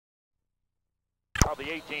on the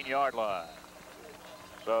 18-yard line.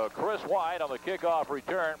 So Chris White on the kickoff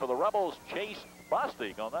return for the Rebels. Chase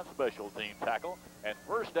Bostic on that special team tackle. And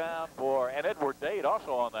first down and Edward Dade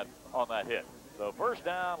also on that hit. So first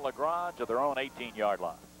down, LaGrange at their own 18-yard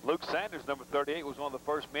line. Luke Sanders, number 38, was one of the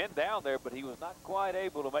first men down there, but he was not quite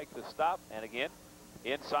able to make the stop. And again,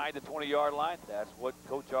 inside the 20-yard line, that's what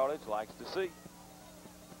Coach Arledge likes to see.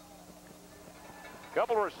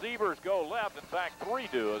 Couple of receivers go left. In fact, three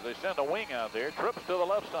do as they send a wing out there. Trips to the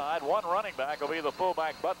left side. One running back will be the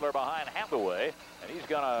fullback Butler behind Hathaway. And he's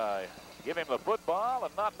going to give him the football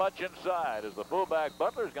and not much inside as the fullback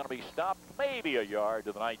Butler is going to be stopped maybe a yard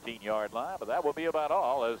to the 19-yard line. But that will be about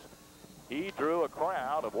all as he drew a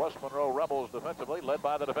crowd of West Monroe Rebels defensively, led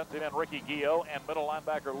by the defensive end Ricky Guillot and middle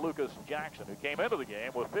linebacker Lucas Jackson, who came into the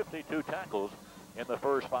game with 52 tackles in the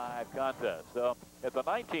first 5 contests. So at the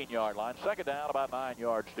 19-yard line, second down, about 9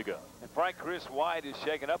 yards to go. And Frank, Chris White is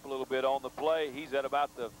shaking up a little bit on the play. He's at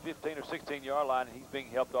about the 15 or 16-yard line, and he's being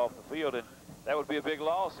helped off the field. And that would be a big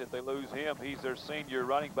loss if they lose him. He's their senior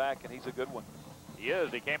running back, and he's a good one. He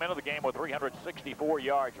is. He came into the game with 364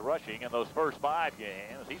 yards rushing in those first 5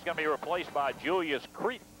 games. He's going to be replaced by Julius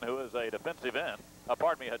Cretan, who is a defensive end. A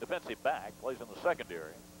defensive back, plays in the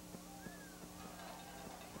secondary.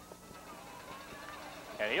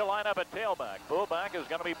 And he'll line up at tailback. Fullback is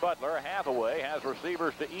going to be Butler. Hathaway has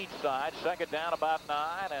receivers to each side. Second down, about 9,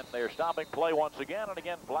 and they're stopping play once again. And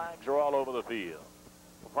again, flags are all over the field.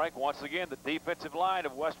 Well, Frank, once again, the defensive line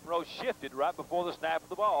of West Monroe shifted right before the snap of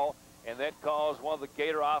the ball, and that caused one of the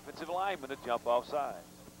Gator offensive linemen to jump offside.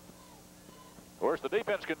 Of course, the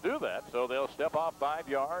defense can do that, so they'll step off 5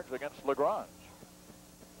 yards against LaGrange.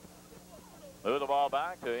 Move the ball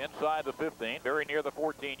back to inside the 15, very near the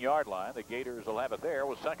 14-yard line. The Gators will have it there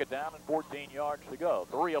with second down and 14 yards to go.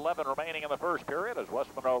 3:11 remaining in the first period as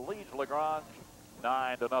West Monroe leads LaGrange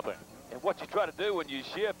 9-0. And what you try to do when you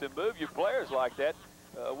shift and move your players like that,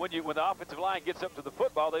 when the offensive line gets up to the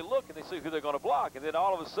football, they look and they see who they're going to block. And then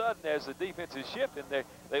all of a sudden, as the defense is shifting,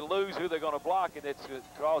 they lose who they're going to block, and it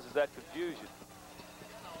causes that confusion.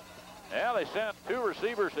 Yeah, they send 2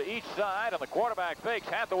 receivers to each side, and the quarterback fakes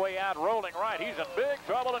Hathaway out rolling right. He's in big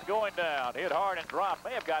trouble and going down. Hit hard and dropped.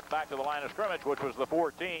 May have gotten back to the line of scrimmage, which was the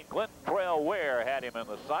 14. Clinton Trail Ware had him in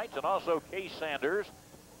the sights, and also Case Sanders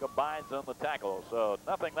combines on the tackle. So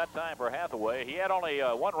nothing that time for Hathaway. He had only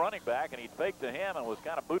one running back, and he faked to him and was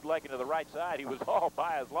kind of bootlegging to the right side. He was all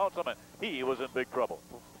by his lonesome, and he was in big trouble.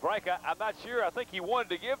 Frank, I'm not sure. I think he wanted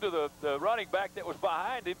to give to the running back that was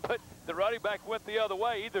behind him, but the running back went the other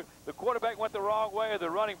way. Either the quarterback went the wrong way or the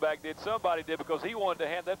running back did. Somebody did, because he wanted to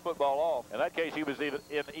hand that football off. In that case, he was in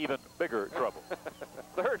even bigger trouble.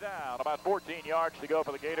 Third down, about 14 yards to go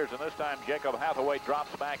for the Gators, and this time Jacob Hathaway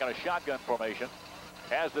drops back in a shotgun formation.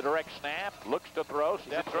 Has the direct snap, looks to throw,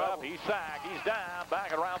 steps up, he's sacked, he's down,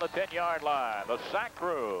 back around the 10-yard line. The sack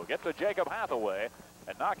crew get to Jacob Hathaway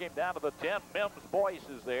and knock him down to the 10. Mims Boyce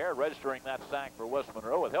is there, registering that sack for West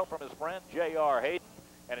Monroe with help from his friend J.R. Hayden.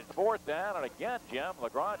 And it's fourth down, and again, Jim,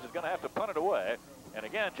 LaGrange is going to have to punt it away. And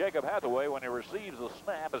again, Jacob Hathaway, when he receives the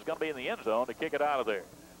snap, is going to be in the end zone to kick it out of there.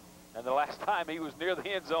 And the last time he was near the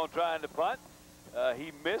end zone trying to punt,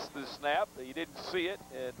 he missed the snap. He didn't see it,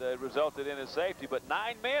 and it resulted in a safety. But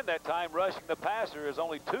 9 men that time rushing the passer, as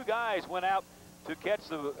only 2 guys went out to catch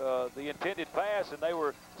the intended pass, and they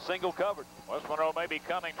were single covered. West Monroe may be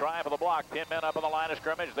coming, trying for the block. 10 men up on the line of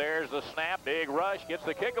scrimmage. There's the snap. Big rush. Gets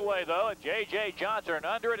the kick away, though. And J.J. Johnson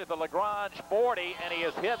under it at the LaGrange 40, and he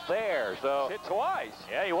is hit there. So hit twice.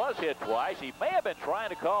 Yeah, he was hit twice. He may have been trying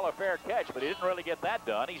to call a fair catch, but he didn't really get that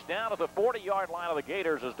done. He's down at the 40-yard line of the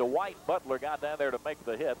Gators as Dwight Butler got down there to make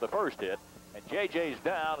the hit, the first hit. And J.J.'s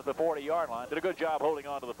down at the 40-yard line. Did a good job holding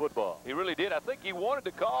on to the football. He really did. I think he wanted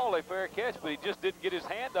to call a fair catch, but he just didn't get his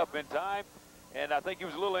hand up in time. And I think he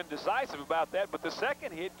was a little indecisive about that. But the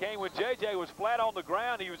second hit came when J.J. was flat on the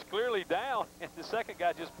ground. He was clearly down, and the second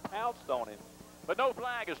guy just pounced on him. But no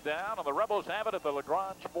flag is down, and the Rebels have it at the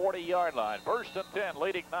LaGrange 40-yard line. First and 10,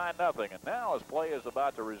 leading 9-0. And now, as play is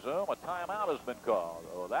about to resume, a timeout has been called.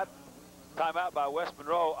 Oh, that timeout by West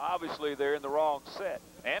Monroe. Obviously, they're in the wrong set.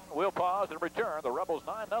 And we'll pause and return. The Rebels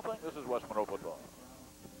 9-0. This is West Monroe football.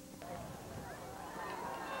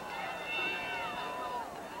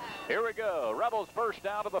 Here we go. Rebels first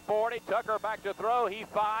down to the 40. Tucker back to throw. He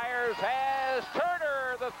fires. Has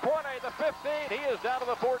Turner, the 20, the 15. He is down to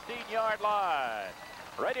the 14-yard line.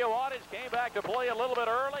 Radio audience came back to play a little bit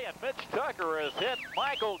early, and Mitch Tucker has hit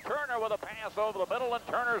Michael Turner with a pass over the middle, and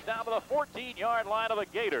Turner's down to the 14-yard line of the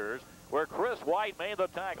Gators, where Chris White made the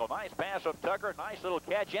tackle. Nice pass of Tucker. Nice little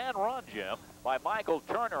catch and run, Jim, by Michael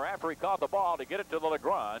Turner after he caught the ball to get it to the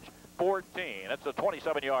LaGrange 14. It's a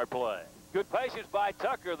 27-yard play. Good patience by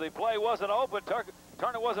Tucker. The play wasn't open.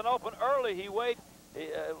 Turner wasn't open early. He waited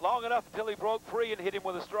long enough until he broke free and hit him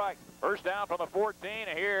with a strike. First down from the 14.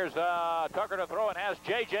 Here's Tucker to throw and has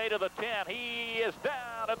J.J. to the 10. He is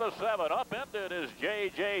down at the 7. Upended is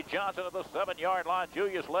J.J. Johnson at the 7-yard line.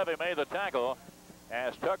 Julius Levy made the tackle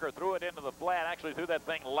as Tucker threw it into the flat. Actually threw that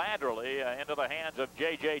thing laterally into the hands of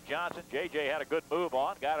J.J. Johnson. J.J. had a good move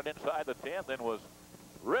on, got it inside the 10, then was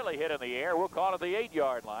really hit in the air. We'll call it the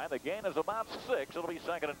 8-yard line. The gain is about 6. It'll be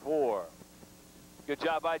 2nd and 4. Good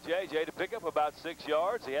job by J.J. to pick up about 6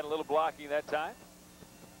 yards. He had a little blocking that time.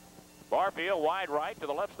 Barfield wide right. To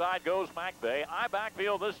the left side goes McVay. I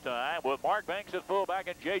backfield this time with Mark Banks at fullback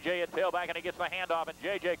and J.J. at tailback, and he gets the handoff, and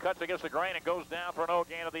J.J. cuts against the grain and goes down for no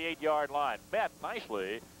gain of the 8-yard line. Met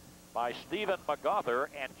nicely by Stephen McGother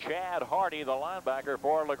and Chad Hardy, the linebacker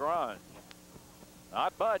for LaGrange.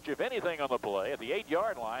 Not much, if anything, on the play at the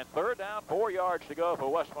 8-yard line. 3rd down, 4 yards to go for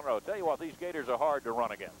West Monroe. Tell you what, these Gators are hard to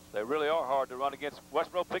run against. They really are hard to run against. West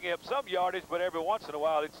Monroe picking up some yardage, but every once in a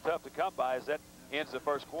while it's tough to come by as that ends the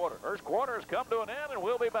first quarter. First quarter has come to an end, and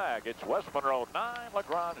we'll be back. It's West Monroe 9,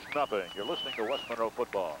 LaGrange nothing. You're listening to West Monroe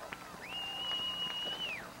football.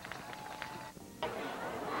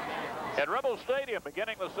 At Rebel Stadium,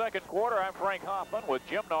 beginning the second quarter, I'm Frank Hoffman with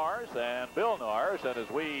Jim Nars and Bill Nars. And as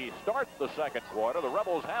we start the second quarter, the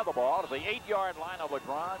Rebels have the ball at the 8-yard line of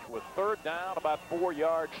LaGrange with 3rd down, about 4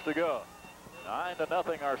 yards to go.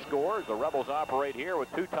 9-0 our scores. The Rebels operate here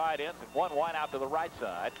with 2 tight ends and 1 wide out to the right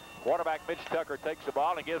side. Quarterback Mitch Tucker takes the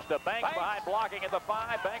ball and gives to Banks behind blocking at the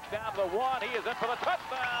 5. Banks down to the 1. He is in for the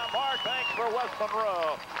touchdown. Mark Banks for West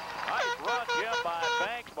Monroe. Nice run, Jim, by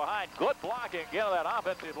Banks behind good blocking again of that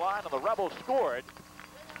offensive line, and the Rebels scored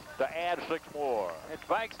to add 6 more. And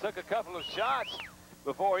Banks took a couple of shots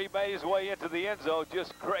before he made his way into the end zone.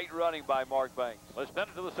 Just great running by Mark Banks. Let's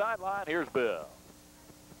send it to the sideline. Here's Bill.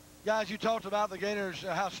 Guys, you talked about the Gators,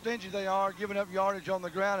 how stingy they are, giving up yardage on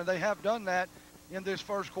the ground, and they have done that in this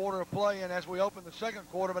first quarter of play and as we open the second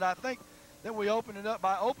quarter. But I think that we opened it up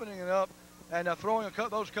by opening it up and throwing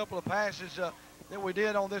those couple of passes that we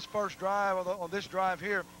did on this first drive, on this drive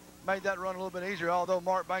here, made that run a little bit easier, although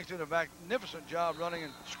Mark Banks did a magnificent job running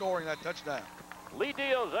and scoring that touchdown. Lee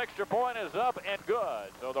Deal's extra point is up and good.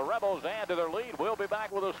 So the Rebels add to their lead. We'll be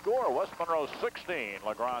back with a score. West Monroe 16,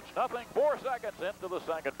 LaGrange nothing. 4 seconds into the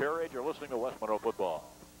second period. You're listening to West Monroe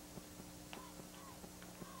football.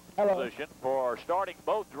 Hello. Position for starting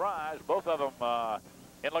both drives, both of them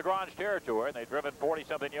in LaGrange territory. And they've driven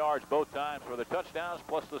 40-something yards both times for the touchdowns,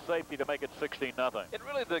 plus the safety to make it 16-0. And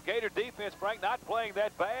really, the Gator defense, Frank, not playing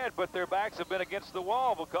that bad, but their backs have been against the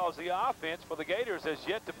wall because the offense for the Gators has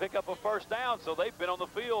yet to pick up a first down, so they've been on the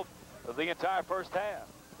field the entire first half.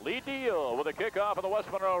 Lee Deal with a kickoff of the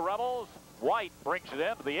West Monroe Rebels. White brings it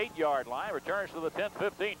in to the 8-yard line, returns to the 10,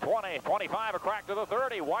 15, 20, 25, a crack to the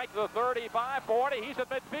 30. White to the 35, 40. He's at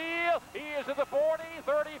midfield. He is at the 40,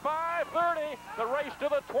 35, 30. The race to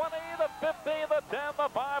the 20, the 50, the 10, the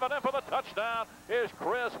 5, and then for the touchdown is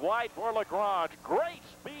Chris White for LaGrange. Great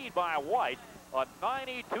speed by White. A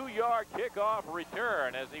 92-yard kickoff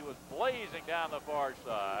return as he was blazing down the far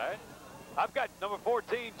side. I've got number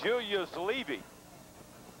 14, Julius Levy.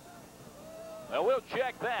 Now, we'll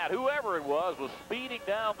check that. Whoever it was speeding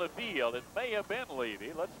down the field. It may have been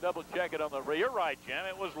Levy. Let's double-check it on the... You're right, Jim.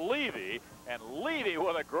 It was Levy. And Levy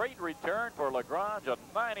with a great return for LaGrange, a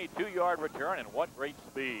 92-yard return, and what great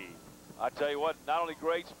speed. I tell you what, not only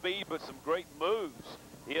great speed, but some great moves.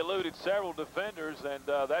 He eluded several defenders, and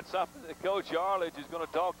that's something that Coach Yarledge is going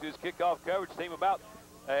to talk to his kickoff coverage team about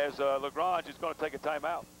as LaGrange is going to take a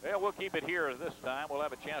timeout. Well, we'll keep it here this time. We'll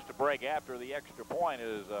have a chance to break after the extra point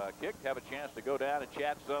is kicked, have a chance to go down and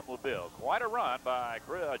chat some with Bill. Quite a run by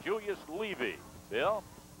Julius Levy. Bill?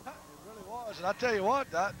 It really was, and I tell you what,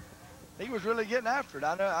 he was really getting after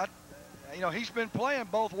it. You know, he's been playing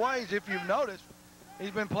both ways. If you've noticed,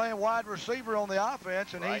 he's been playing wide receiver on the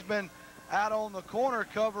offense, and he's been out on the corner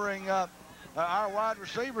covering our wide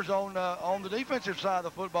receivers on the defensive side of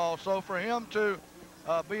the football. So for him to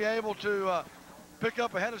be able to pick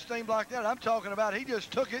up a head of steam like that, I'm talking about he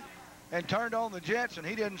just took it and turned on the jets, and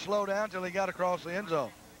he didn't slow down until he got across the end zone.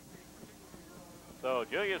 So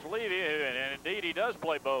Julius Levy, and indeed he does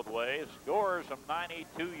play both ways, scores from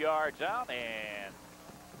 92 yards out and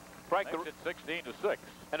Frank, makes it 16-6.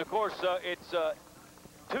 And of course, it's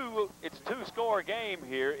two-score game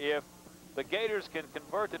here. If the Gators can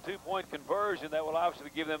convert the two-point conversion, that will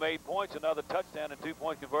obviously give them 8 points. Another touchdown and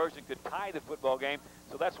two-point conversion could tie the football game.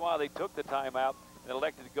 So that's why they took the timeout and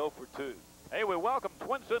elected to go for 2. Hey, we welcome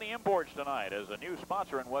Twin City Imports tonight as a new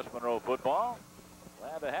sponsor in West Monroe football.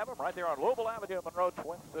 Glad to have them right there on Louisville Avenue in Monroe,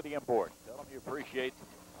 Twin City Imports. Tell them you appreciate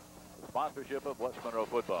the sponsorship of West Monroe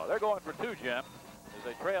football. They're going for two, Jim. As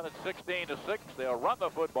they trail at 16-6, they'll run the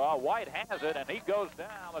football. White has it, and he goes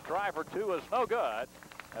down. The try for two is no good.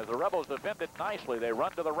 As the Rebels defend it nicely, they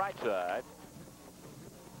run to the right side.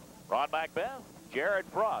 Ron Macbeth, Jared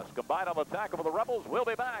Frost combined on the tackle for the Rebels. We'll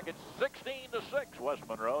be back. It's 16-6, West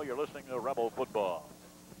Monroe. You're listening to Rebel football.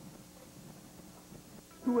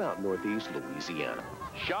 Throughout Northeast Louisiana,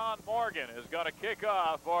 Sean Morgan is going to kick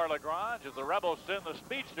off for LaGrange as the Rebels send the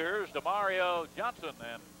speedsters, Demario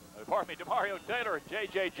Taylor and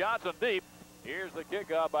J.J. Johnson deep. Here's the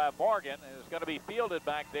kickoff by Morgan, and it's going to be fielded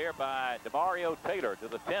back there by Demario Taylor to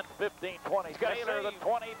the 10, 15, 20. Taylor, the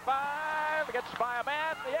 25, gets by a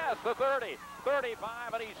man. Yes, the 30,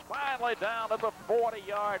 35, and he's finally down at the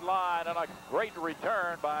 40-yard line. And a great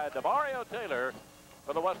return by Demario Taylor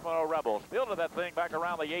for the West Monroe Rebels. Fielded that thing back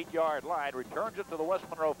around the 8-yard line, returns it to the West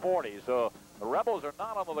Monroe 40. So the Rebels are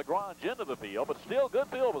not on the LaGrange end of the field, but still good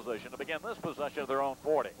field position to begin this possession of their own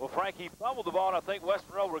 40. Well, Frank, he fumbled the ball, and I think West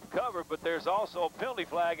Monroe recovered, but there's also a penalty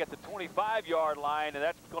flag at the 25-yard line, and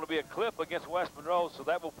that's going to be a clip against West Monroe, so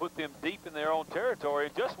that will put them deep in their own territory.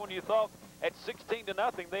 And just when you thought at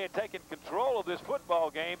 16-0 they had taken control of this football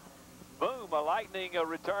game, boom, a lightning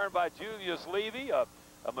return by Julius Levy,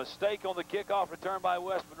 a mistake on the kickoff return by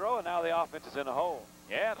West Monroe, and now the offense is in a hole.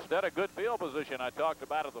 Yeah, instead of good field position I talked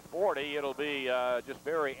about at the 40, it'll be just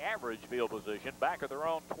very average field position back at their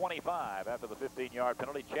own 25 after the 15-yard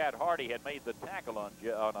penalty. Chad Hardy had made the tackle on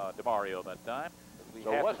Demario that time.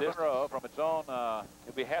 So West Monroe from its own...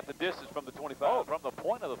 it'll be half the distance from the 25. Oh, from the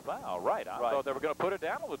point of the foul, right. I thought they were going to put it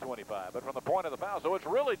down on the 25, but from the point of the foul, so it's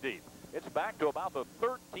really deep. It's back to about the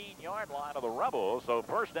 13-yard line of the Rebels, so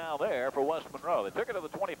first down there for West Monroe. They took it to the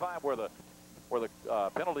 25 where the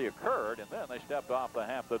penalty occurred, and then they stepped off the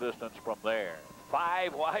half the distance from there.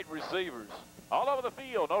 5 wide receivers. All over the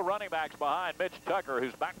field, no running backs behind Mitch Tucker,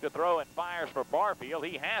 who's back to throw and fires for Barfield.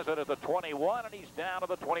 He has it at the 21, and he's down to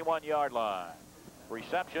the 21-yard line.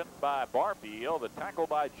 Reception by Barfield, the tackle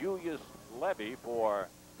by Julius Levy for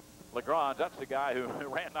LaGrange. That's the guy who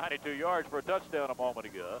ran 92 yards for a touchdown a moment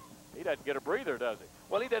ago. He doesn't get a breather, does he?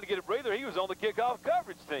 Well, he doesn't get a breather. He was on the kickoff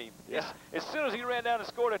coverage team. Yeah. As soon as he ran down and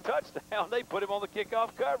scored a touchdown, they put him on the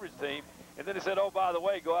kickoff coverage team. And then they said, oh, by the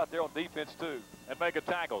way, go out there on defense, too. And make a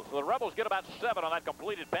tackle. So the Rebels get about 7 on that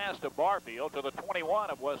completed pass to Barfield to the 21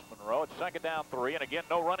 of West Monroe. It's second down 3, and again,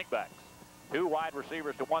 no running backs. 2 wide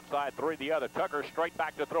receivers to one side, 3 the other. Tucker straight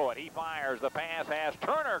back to throw it. He fires. The pass has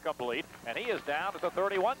Turner complete, and he is down at the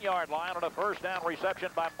 31-yard line on a first down reception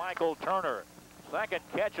by Michael Turner. Second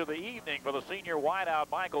catch of the evening for the senior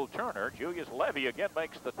wideout Michael Turner. Julius Levy again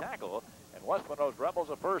makes the tackle, and West Monroe's Rebels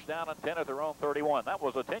a first down and 10 at their own 31. That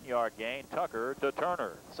was a 10-yard gain, Tucker to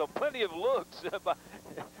Turner. So plenty of looks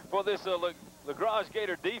for this LaGrange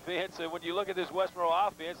Gator defense. And when you look at this West Monroe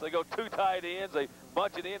offense, they go 2 tight ends, they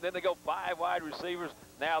bunch it in, then they go 5 wide receivers.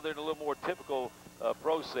 Now they're in a little more typical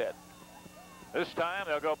pro set. This time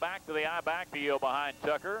they'll go back to the I backfield behind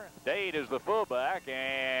Tucker. Dade is the fullback,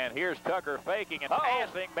 and here's Tucker faking and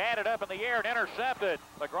passing, batted up in the air and intercepted.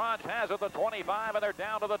 LaGrange has it at the 25, and they're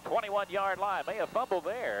down to the 21-yard line. May have fumbled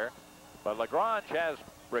there, but LaGrange has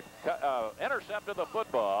intercepted the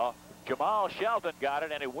football. Jamal Shelton got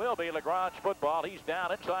it, and it will be LaGrange football. He's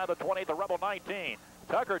down inside the 20 at the Rebel 19.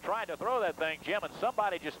 Tucker tried to throw that thing, Jim, and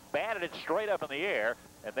somebody just batted it straight up in the air,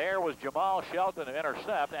 and there was Jamal Shelton to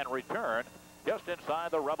intercept and return just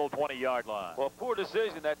inside the Rebel 20-yard line. Well, poor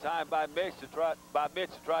decision that time by Mitch to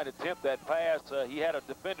try to attempt that pass. He had a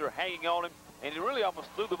defender hanging on him, and he really almost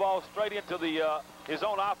threw the ball straight into his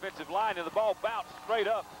own offensive line, and the ball bounced straight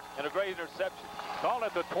up, and a great interception. Called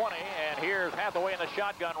at the 20, and here's Hathaway in the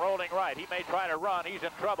shotgun rolling right. He may try to run. He's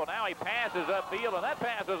in trouble. Now he passes upfield, and that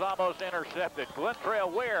pass is almost intercepted.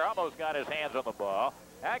 Glentrail Ware almost got his hands on the ball.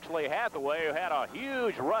 Actually, Hathaway, who had a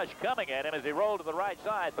huge rush coming at him as he rolled to the right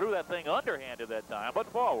side, threw that thing underhanded that time, but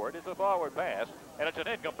forward. It's a forward pass, and it's an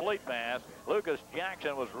incomplete pass. Lucas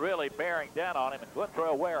Jackson was really bearing down on him, and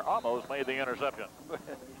Glentrail Ware almost made the interception.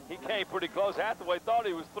 He came pretty close. Hathaway thought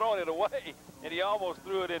he was throwing it away, and he almost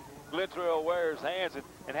threw it in Glentrail Ware's hands.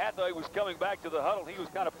 And Hathaway was coming back to the huddle. He was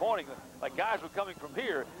kind of pointing, like guys were coming from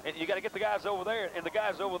here, and you got to get the guys over there, and the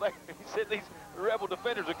guys over there. He said these Rebel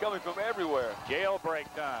defenders are coming from everywhere. Jailbreak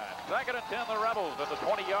time. Second and 10, the Rebels at the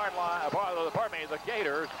 20-yard line. Pardon me, the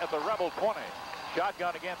Gators at the Rebel 20.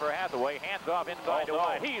 Shotgun again for Hathaway. Hands off inside to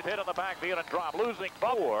White. He's hit in the backfield and dropped, losing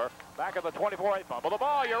 4. Back at the 24. Fumble the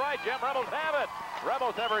ball. You're right, Jim. Rebels have it.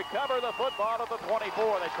 Rebels have recovered the football at the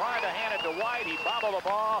 24. They tried to hand it to White. He bobbled the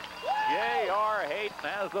ball. J.R. Hayden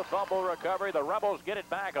has the fumble recovery. The Rebels get it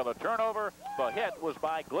back on the turnover. The hit was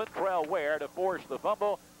by Glentrail Ware to force the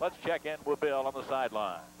fumble. Let's check in with Bill on the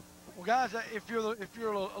sideline. Well, guys, if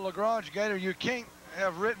you're a LaGrange Gator, you can't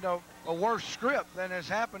have written a worse script than has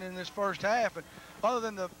happened in this first half. And other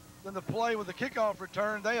than the play with the kickoff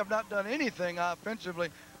return, they have not done anything offensively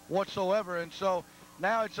whatsoever. And so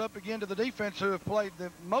now it's up again to the defense, who have played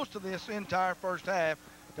most of this entire first half,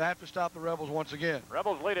 to have to stop the Rebels once again.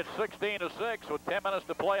 Rebels lead at 16-6 with 10 minutes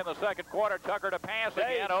to play in the second quarter. Tucker to pass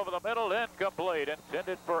again over the middle, incomplete.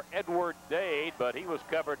 Intended for Edward Dade, but he was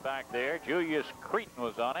covered back there. Julius Cretan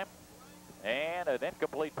was on him. And an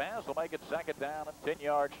incomplete pass will make it second down and 10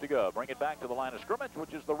 yards to go. Bring it back to the line of scrimmage,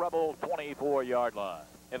 which is the Rebel 24-yard line.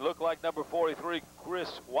 It looked like number 43, Chris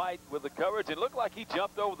White, with the coverage. It looked like he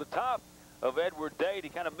jumped over the top of Edward Dade. He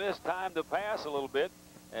kind of missed time to pass a little bit,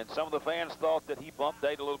 and some of the fans thought that he bumped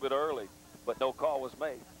Dade a little bit early, but no call was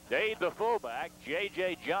made. Dade, the fullback.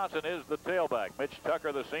 J.J. Johnson is the tailback. Mitch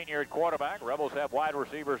Tucker, the senior at quarterback. Rebels have wide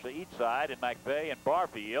receivers to each side in McVeigh and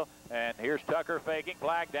Barfield. And here's Tucker faking,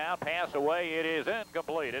 flag down, pass away. It is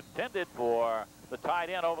incomplete. Intended for the tight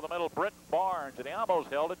end over the middle, Britton Barnes. And he almost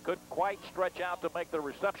held it, couldn't quite stretch out to make the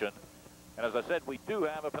reception. And as I said, we do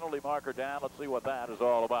have a penalty marker down. Let's see what that is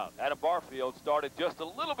all about. Adam Barfield started just a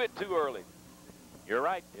little bit too early. You're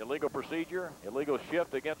right. Illegal procedure, illegal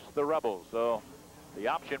shift against the Rebels. So the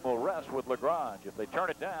option will rest with LaGrange. If they turn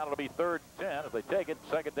it down, it'll be 3rd and 10. If they take it,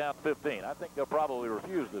 second down 15. I think they'll probably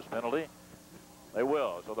refuse this penalty. They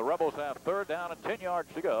will. So the Rebels have 3rd down and 10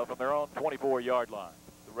 yards to go from their own 24-yard line.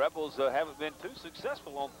 The Rebels haven't been too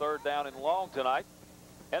successful on 3rd down and long tonight.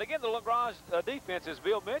 And again, the LaGrange defense, as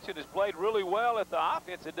Bill mentioned, has played really well. If the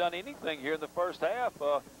offense had done anything here in the first half,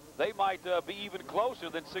 they might be even closer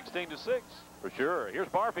than 16-6. For sure. Here's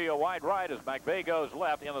Barfield wide right as McVeigh goes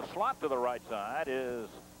left. In the slot to the right side is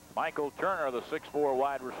Michael Turner, the 6'4"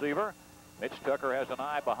 wide receiver. Mitch Tucker has an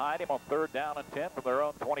eye behind him on 3rd down and 10 from their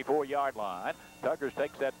own 24-yard line. Tucker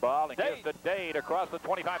takes that ball and gives to Dade across the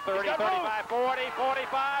 25, 30, 35, 40,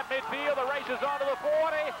 45. Midfield, the race is on to the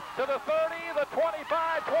 40, to the 30, the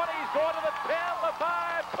 25, 20. He's going to the 10, the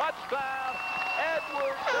 5. Touchdown.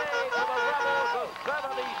 Edward Dade to the Rebels, a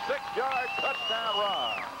 76-yard touchdown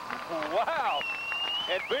run. Wow.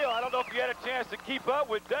 And Bill, I don't know if you had a chance to keep up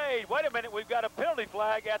with Dade. Wait a minute, we've got a penalty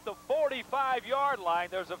flag at the 45-yard line.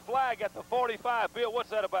 There's a flag at the 45. Bill, what's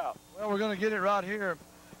that about? Well, we're going to get it right here.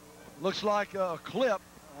 Looks like a clip.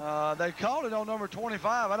 They called it on number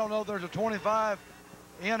 25. I don't know if there's a 25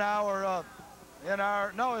 in our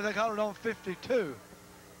no, they called it on 52.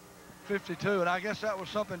 52, and I guess that was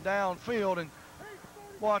something downfield. And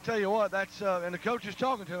well, I tell you what, that's and the coach is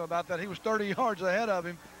talking to him about that. He was 30 yards ahead of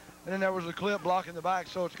him, and then there was a clip blocking the back.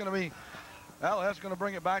 So it's going to be, well, that's going to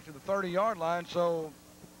bring it back to the 30-yard line. So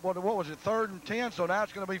what was it, 3rd and 10? So now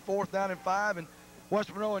it's going to be 4th down and 5, and West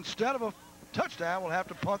Monroe, instead of a touchdown, will have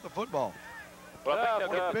to punt the football.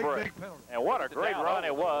 Well, big penalty. And what a great run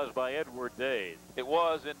it was by Edward Dade. It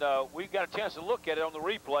was, and we got a chance to look at it on the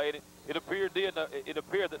replay. And it appeared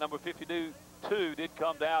that number 52 did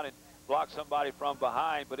come down and block somebody from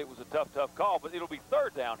behind, but it was a tough call. But it'll be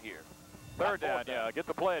 3rd down here. 3rd down, yeah. Get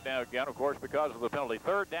the play down again, of course, because of the penalty.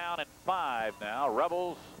 3rd down and 5 now.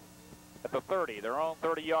 Rebels at the 30, their own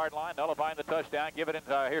 30-yard line, nullifying the touchdown. Give it in.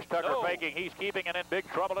 Here's Tucker faking. He's keeping it in big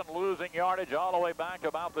trouble and losing yardage all the way back to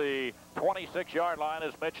about the 26-yard line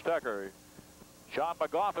is Mitch Tucker. Sean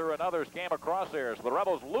McGauthor and others came across there. So the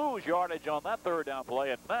Rebels lose yardage on that 3rd down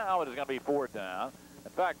play, and now it is going to be 4th down.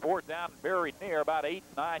 In fact, 4th down very near, about 8,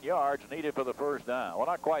 9 yards needed for the 1st down. Well,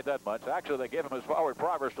 not quite that much. Actually, they gave him his forward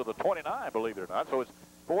progress to the 29, believe it or not. So it's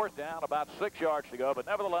 4th down, about 6 yards to go. But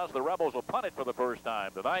nevertheless, the Rebels will punt it for the first time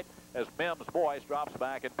tonight as Mims Boyce drops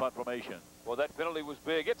back in punt formation. Well, that penalty was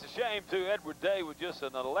big. It's a shame, too. Edward Day with just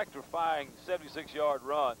an electrifying 76-yard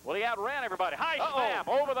run. Well, he outran everybody. High snap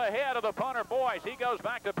over the head of the punter Boyce. He goes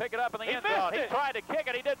back to pick it up in the end zone. He tried to kick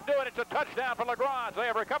it. He didn't do it. It's a touchdown for LaGrange. They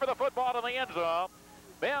have recovered the football in the end zone.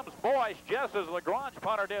 Mims Boyce, just as LaGrange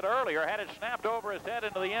punter did earlier, had it snapped over his head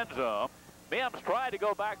into the end zone. Mims tried to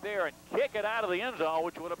go back there and kick it out of the end zone,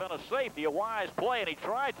 which would have been a safety, a wise play, and he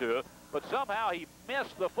tried to, but somehow he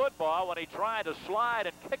missed the football when he tried to slide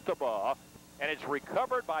and kick the ball, and it's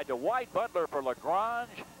recovered by Dwight Butler for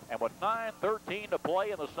LaGrange, and with 9:13 to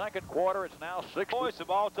play in the second quarter, it's now 6. Boyce, the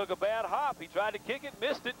ball took a bad hop. He tried to kick it,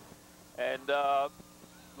 missed it, and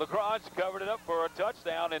LaGrange covered it up for a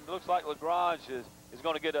touchdown, and it looks like LaGrange is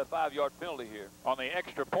going to get a 5-yard penalty here. On the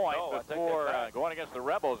extra point, before going against the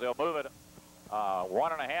Rebels, they'll move it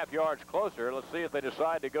 1.5 yards closer. Let's see if they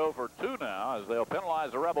decide to go for 2 now, as they'll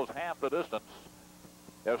penalize the Rebels half the distance.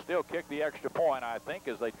 They'll still kick the extra point, I think,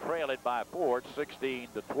 as they trail it by 4. It's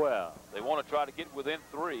 16-12. They want to try to get within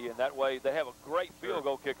 3, and that way they have a great field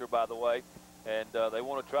goal kicker, by the way. and they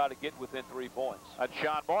want to try to get within 3 points. That's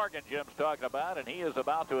Sean Morgan Jim's talking about, and he is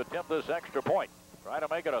about to attempt this extra point. Try to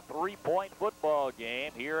make it a 3-point football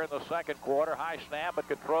game here in the second quarter. High snap, but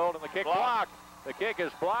controlled, and the kick blocked. The kick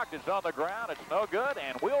is blocked. It's on the ground. It's no good,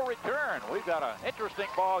 and we'll return. We've got an interesting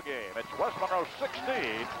ball game. It's West Monroe 16,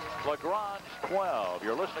 LaGrange 12.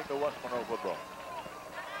 You're listening to West Monroe football.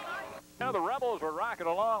 Now the Rebels were rocking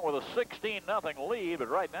along with a 16-0 lead, but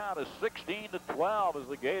right now it is 16-12 as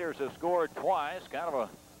the Gators have scored twice. Kind of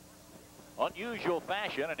a unusual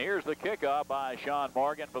fashion, and here's the kickoff by Sean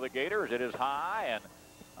Morgan for the Gators. It is high, and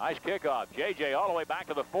nice kickoff. J.J. all the way back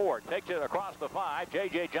to the 4. Takes it across the 5.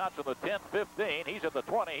 J.J. Johnson, the 10-15. He's at the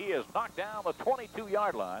 20. He is knocked down the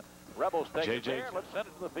 22-yard line. Rebels take it there. Let's send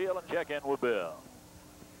it to the field and check in with Bill.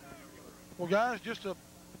 Well, guys, just a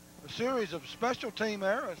series of special team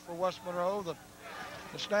errors for West Monroe. The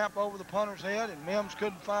snap over the punter's head, and Mims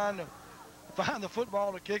couldn't find the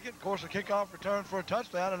football to kick it. Of course, the kickoff return for a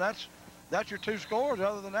touchdown, and that's your 2 scores.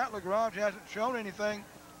 Other than that, LaGrange hasn't shown anything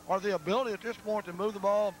or the ability at this point to move the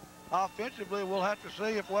ball offensively. We'll have to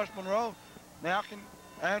see if West Monroe now can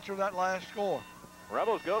answer that last score.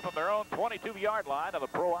 Rebels go from their own 22-yard line to the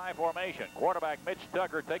pro-I formation. Quarterback Mitch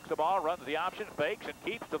Tucker takes the ball, runs the option, fakes, and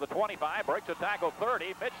keeps to the 25, breaks a tackle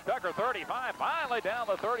 30. Mitch Tucker 35, finally down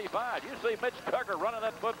the 35. You see Mitch Tucker running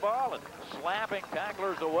that football and slapping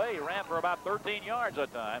tacklers away. He ran for about 13 yards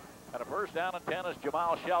that time. And a first down and 10 as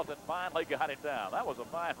Jamal Shelton finally got him down. That was a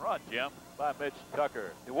fine run, Jim, by Mitch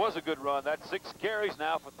Tucker. It was a good run. That's 6 carries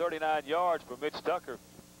now for 39 yards for Mitch Tucker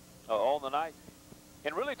on the night.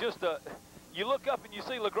 And really just you look up and you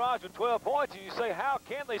see LaGrange with 12 points, and you say, how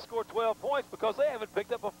can they score 12 points? Because they haven't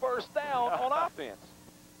picked up a first down on offense.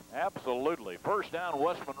 Absolutely. First down,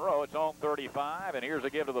 West Monroe. It's on 35, and here's a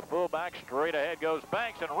give to the fullback. Straight ahead goes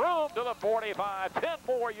Banks, and room to the 45. 10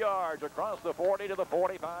 more yards across the 40 to the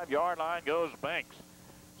 45-yard line goes Banks.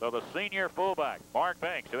 So the senior fullback, Mark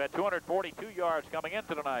Banks, who had 242 yards coming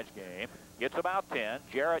into tonight's game, gets about 10.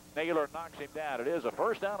 Jarrett Naylor knocks him down. It is a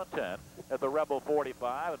first down and 10 at the Rebel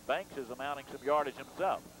 45, and Banks is amounting some yardage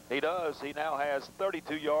himself. He does. He now has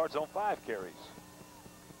 32 yards on 5 carries.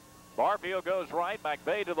 Barfield goes right,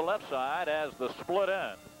 McVay to the left side as the split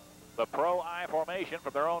end. The pro-I formation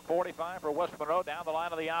from their own 45 for West Monroe. Down the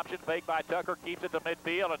line of the option. Fake by Tucker. Keeps it to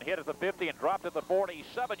midfield and hit at the 50 and dropped at the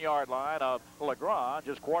 47-yard line of LaGrange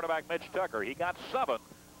as quarterback Mitch Tucker. He got 7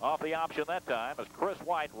 off the option that time as Chris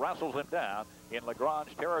White wrestles him down in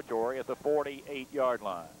LaGrange territory at the 48-yard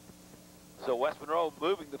line. So West Monroe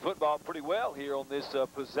moving the football pretty well here on this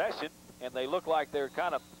possession, and they look like they're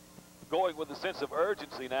kind of going with a sense of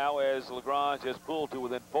urgency now as LaGrange has pulled to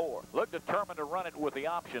within 4. Look determined to run it with the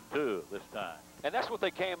option, too, this time. And that's what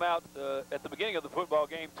they came out at the beginning of the football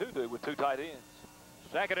game to do with 2 tight ends.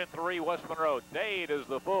 2nd and 3, West Monroe. Dade is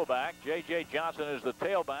the fullback. J.J. Johnson is the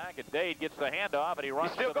tailback, and Dade gets the handoff, and he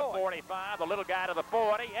runs to the 45. The little guy to the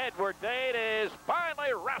 40. Edward Dade is finally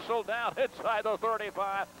wrestled down inside the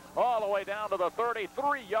 35, all the way down to the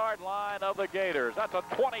 33-yard line of the Gators. That's a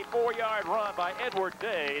 24-yard run by Edward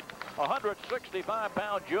Dade,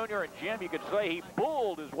 165-pound junior. And, Jim, you could say he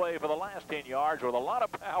bulled his way for the last 10 yards with a lot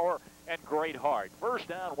of power and great heart. First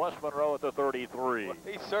down, West Monroe at the 33. Well,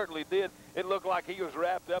 he certainly did. It looked like he was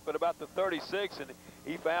wrapped up at about the 36, and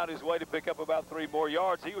he found his way to pick up about 3 more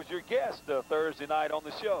yards. He was your guest Thursday night on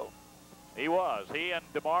the show. He was. He and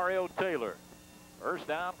DeMario Taylor. First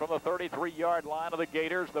down from the 33-yard line of the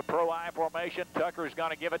Gators. The pro-I formation. Tucker's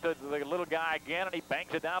going to give it to the little guy again, and he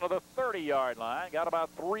banks it down to the 30-yard line. Got about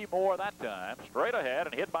 3 more that time. Straight ahead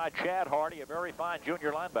and hit by Chad Hardy, a very fine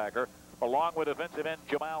junior linebacker, along with defensive end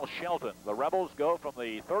Jamal Shelton. The Rebels go from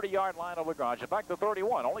the 30-yard line of LaGrange. In fact, the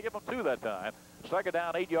 31. Only give them 2 that time. Second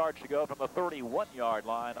down, 8 yards to go from the 31-yard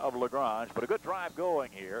line of LaGrange. But a good drive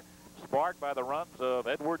going here, sparked by the runs of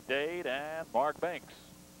Edward Dade and Mark Banks.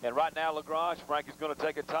 And right now, LaGrange, Frank, is going to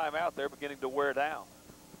take a timeout. They're beginning to wear down.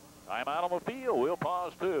 Timeout on the field. We'll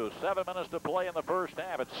pause, too. 7 minutes to play in the first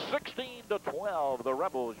half. It's 16-12, the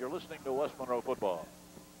Rebels. You're listening to West Monroe football.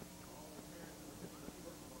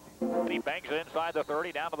 He bangs it inside the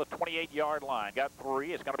 30, down to the 28-yard line. Got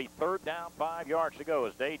 3. It's going to be 3rd down, 5 yards to go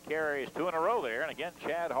as Dade carries 2 in a row there. And again,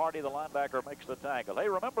 Chad Hardy, the linebacker, makes the tackle. Hey,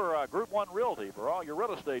 remember Group 1 Realty for all your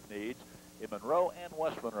real estate needs in Monroe and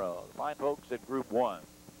West Monroe. The fine folks at Group 1.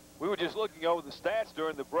 We were just looking over the stats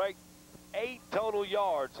during the break. 8 total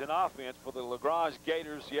yards in offense for the LaGrange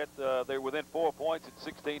Gators, yet they're within 4 points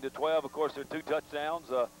at 16-12. Of course, there are 2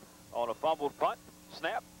 touchdowns on a fumbled punt,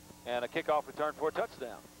 snap, and a kickoff return for a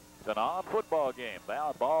touchdown. It's an odd football game.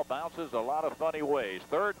 Ball bounces a lot of funny ways.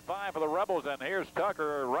 3rd and 5 for the Rebels, and here's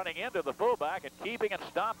Tucker running into the fullback and keeping it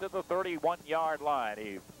stopped at the 31-yard line.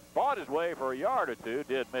 He fought his way for a yard or two,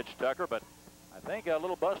 did Mitch Tucker, but I think a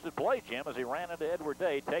little busted play, Jim, as he ran into Edward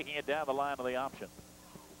Day, taking it down the line of the option.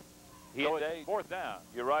 So it's fourth down.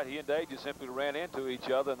 You're right. He and Day just simply ran into each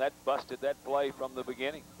other, and that busted that play from the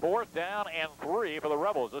beginning. Fourth down and 3 for the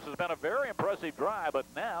Rebels. This has been a very impressive drive, but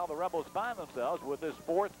now the Rebels find themselves with this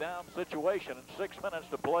fourth down situation and 6 minutes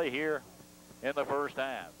to play here in the first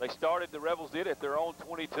half. The Rebels did at their own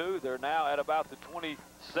 22. They're now at about the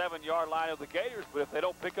 27-yard line of the Gators, but if they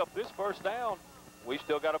don't pick up this first down, we've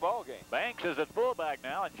still got a ball game. Banks is at fullback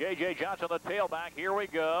now, and J.J. Johnson, the tailback. Here we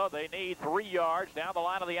go. They need 3 yards down the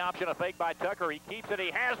line of the option. A fake by Tucker. He keeps it.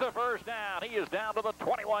 He has the first down. He is down to the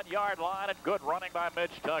 21-yard line, and good running by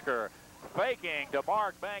Mitch Tucker. Faking to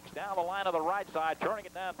Mark Banks down the line of the right side, turning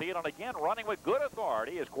it downfield, and again running with good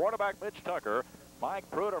authority is quarterback Mitch Tucker. Mike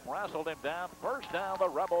Prudhomme wrestled him down. First down, the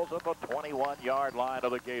Rebels at the 21-yard line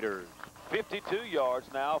of the Gators. 52 yards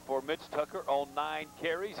now for Mitch Tucker on 9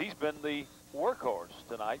 carries. He's been the workhorse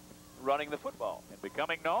tonight running the football and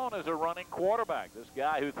becoming known as a running quarterback, this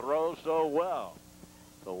guy who throws so well.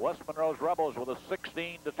 So West Monroe's Rebels with a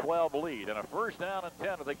 16-12 lead and a first down and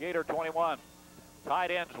 10 to the Gator 21.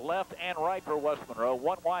 Tight ends left and right for West Monroe.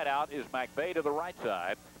 One wide out is McVay to the right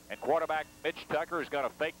side, and quarterback Mitch Tucker is going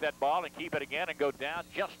to fake that ball and keep it again and go down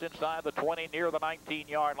just inside the 20 near the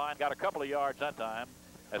 19-yard line. Got a couple of yards that time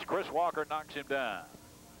as Chris Walker knocks him down.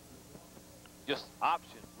 Just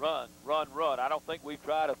option. Run, run, run. I don't think we've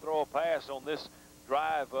tried to throw a pass on this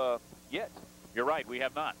drive yet. You're right, we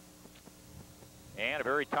have not. And a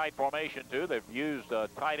very tight formation, too. They've used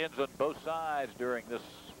tight ends on both sides during this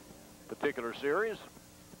particular series.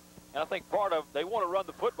 And I think they want to run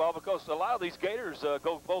the football because a lot of these Gators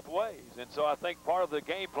go both ways. And so I think part of the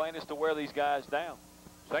game plan is to wear these guys down.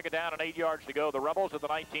 Second down and 8 yards to go. The Rebels at the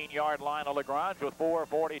 19-yard line of LaGrange with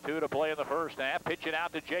 4:42 to play in the first half. Pitch it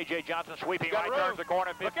out to J.J. Johnson, sweeping right, turns the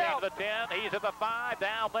corner, 15 to the 10. He's at the 5,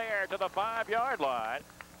 down there to the 5-yard line.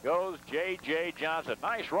 Goes J.J. Johnson.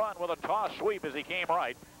 Nice run with a toss sweep as he came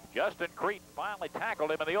right. Justin Cretin finally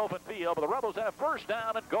tackled him in the open field, but the Rebels had a first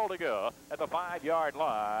down and goal to go at the 5-yard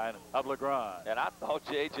line of LaGrange. And I thought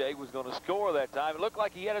J.J. was going to score that time. It looked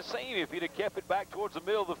like he had a seam if he'd have kept it back towards the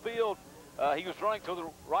middle of the field. He was running to the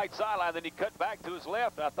right sideline, then he cut back to his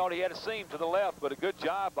left. I thought he had a seam to the left, but a good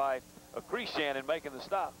job by Cretin in making the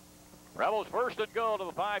stop. Rebels first and goal to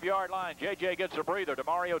the 5-yard line. J.J. gets a breather.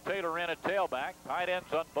 DeMario Taylor in at tailback. Tight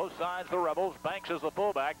ends on both sides of the Rebels. Banks is the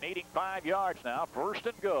fullback, needing 5 yards now. First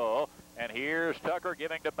and goal. And here's Tucker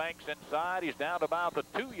giving to Banks inside. He's down to about the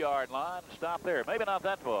 2-yard line. Stop there. Maybe not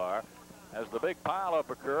that far, as the big pileup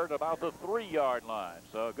occurred about the 3-yard line.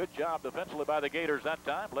 So good job defensively by the Gators that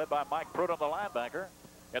time, led by Mike Prudhomme, the linebacker.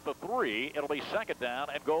 At the 3, it'll be second down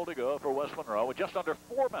and goal to go for West Monroe with just under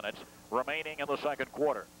 4 minutes remaining in the second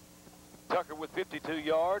quarter. Tucker with 52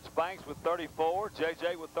 yards, Banks with 34,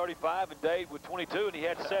 J.J. with 35, and Dave with 22, and he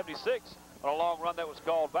had 76 on a long run that was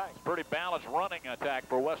called back. Pretty balanced running attack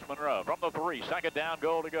for West Monroe. From the 3, second down,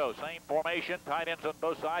 goal to go. Same formation, tight ends on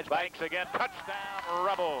both sides. Banks again, touchdown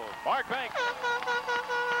Rebels. Mark Banks.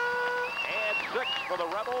 And 6 for the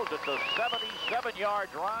Rebels. It's a 77-yard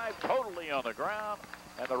drive, totally on the ground,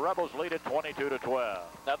 and the Rebels lead it 22-12.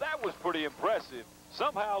 Now that was pretty impressive.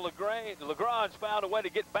 Somehow LaGrange found a way to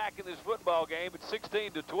get back in this football game at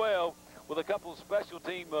 16-12 with a couple of special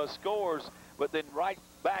team scores, but then right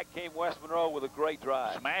back came West Monroe with a great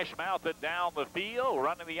drive. Smash mouthed it down the field,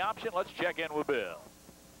 running the option. Let's check in with Bill.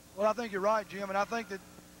 Well, I think you're right, Jim, and I think that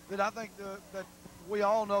we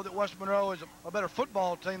all know that West Monroe is a better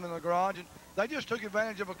football team than LaGrange, and they just took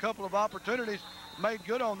advantage of a couple of opportunities, made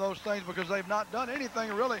good on those things because they've not done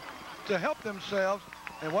anything really to help themselves.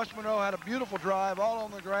 And West Monroe had a beautiful drive all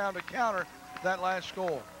on the ground to counter that last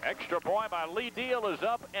score. Extra point by Lee Deal is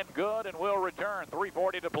up and good and will return.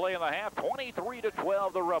 3:40 to play in the half.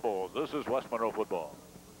 23-12 the Rebels. This is West Monroe football.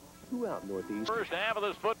 Throughout Northeast. First half of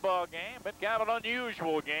this football game, been kind of an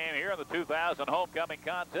unusual game here in the 2000 homecoming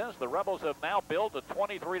contest. The Rebels have now built a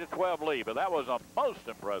 23-12 lead, but that was a most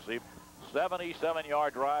impressive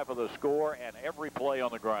 77-yard drive for the score and every play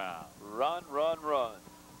on the ground. Run, run, run.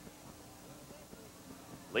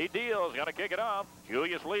 Lee Deal is going to kick it off.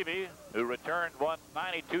 Julius Levy, who returned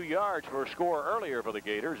 192 yards for a score earlier for the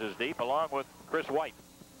Gators, is deep along with Chris White.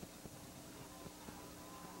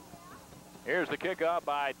 Here's the kickoff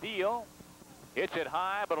by Deal. Hits it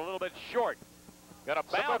high, but a little bit short. Going to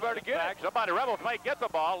bounce it back. Somebody, Rebels may get the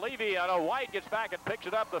ball. Levy, White gets back and picks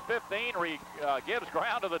it up to 15. Gives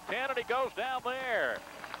ground to the 10, and he goes down there.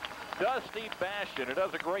 Dusty Bastion, who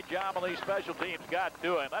does a great job on these special teams, got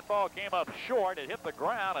to him. That ball came up short. It hit the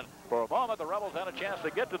ground, and for a moment, the Rebels had a chance to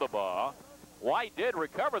get to the ball. White did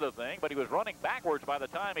recover the thing, but he was running backwards by the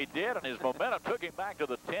time he did, and his momentum took him back to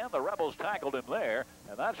the 10. The Rebels tackled him there,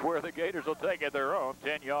 and that's where the Gators will take it their own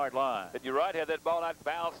 10-yard line. And you're right, had that ball not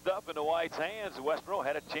bounced up into White's hands, West Monroe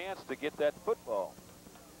had a chance to get that football.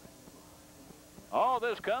 All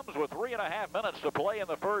this comes with 3.5 minutes to play in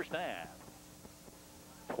the first half.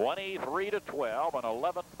 23-12, an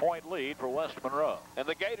 11-point lead for West Monroe. And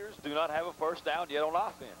the Gators do not have a first down yet on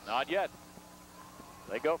offense. Not yet.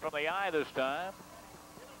 They go from the I this time.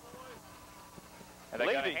 And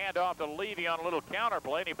they're going to hand off to Levy on a little counter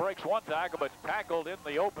play, and he breaks one tackle, but tackled in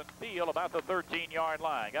the open field about the 13-yard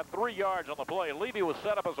line. Got 3 yards on the play. Levy was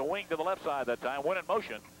set up as a wing to the left side that time, went in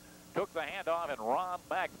motion. Took the handoff, and Ron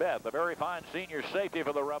Macbeth, the very fine senior safety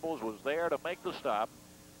for the Rebels, was there to make the stop.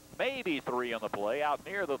 Maybe 3 on the play out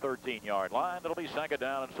near the 13-yard line. It'll be 2nd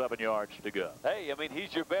down and 7 yards to go. Hey, I mean,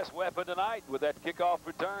 he's your best weapon tonight with that kickoff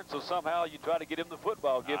return, so somehow you try to get him the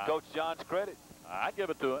football. Give Coach Johns credit. I'd give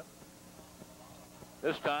it to him.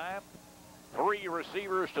 This time, 3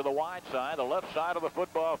 receivers to the wide side, the left side of the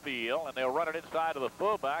football field, and they'll run it inside of the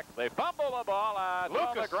fullback. They fumble the ball out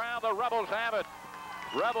on the ground. The Rebels have it.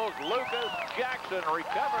 Rebels Lucas Jackson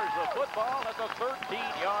recovers the football at the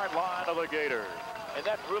 13-yard line of the Gators. And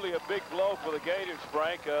that's really a big blow for the Gators,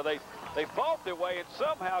 Frank. They fought their way and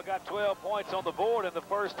somehow got 12 points on the board in the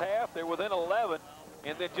first half. They're within 11,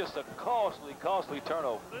 and then just a costly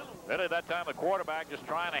turnover. Then at that time, the quarterback just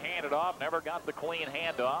trying to hand it off, never got the clean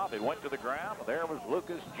handoff. It went to the ground. There was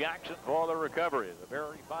Lucas Jackson for the recovery. The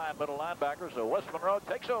very fine middle linebacker. So West Monroe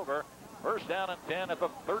takes over. First down and 10 at the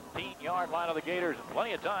 13-yard line of the Gators. And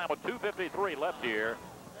plenty of time with 2:53 left here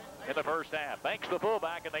in the first half. Banks the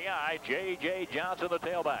fullback in the eye. J.J. Johnson, the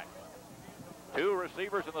tailback. 2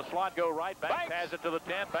 receivers in the slot go right. Banks has it to the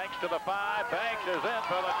 10. Banks to the 5. Banks is in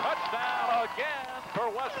for the touchdown again for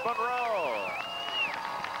West Monroe.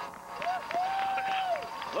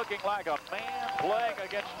 Looking like a man playing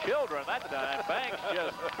against children that time. Banks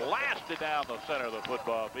just blasted down the center of the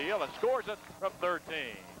football field and scores it from 13.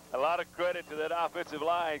 A lot of credit to that offensive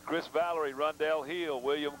line. Chris Valerie, Rundell Hill,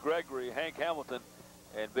 William Gregory, Hank Hamilton,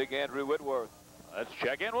 and Big Andrew Whitworth. Let's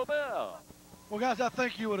check in with Bill. Well, guys, I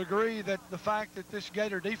think you would agree that the fact that this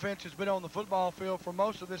Gator defense has been on the football field for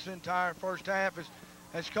most of this entire first half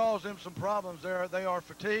has caused them some problems. They are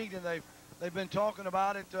fatigued, and they've been talking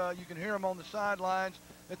about it. You can hear them on the sidelines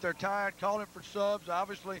that they're tired, calling for subs.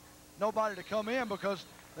 Obviously, nobody to come in because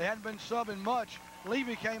they hadn't been subbing much.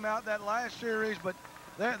 Levy came out that last series, but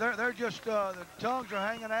they're just the tongues are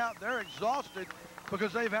hanging out. They're exhausted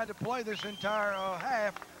because they've had to play this entire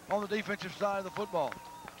half on the defensive side of the football.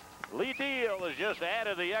 Lee Deal has just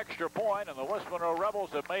added the extra point, and the West Monroe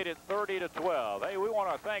Rebels have made it 30-12. Hey, we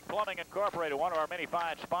want to thank Plumbing Incorporated, one of our many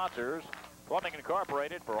fine sponsors. Plumbing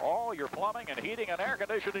Incorporated for all your plumbing and heating and air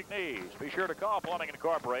conditioning needs. Be sure to call Plumbing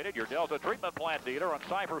Incorporated, your Delta Treatment Plant dealer on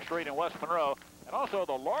Cypher Street in West Monroe, and also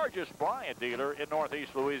the largest Bryant dealer in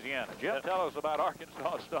Northeast Louisiana. Jim, tell us about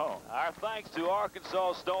Arkansas Stone. Our thanks to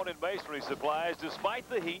Arkansas Stone and Masonry Supplies. Despite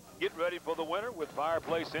the heat, get ready for the winter with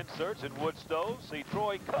fireplace inserts and wood stoves. See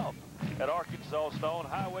Troy Cup at Arkansas Stone,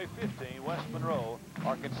 Highway 15, West Monroe,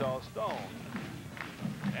 Arkansas Stone.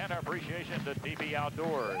 And our appreciation to TP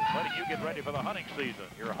Outdoors, letting you get ready for the hunting season.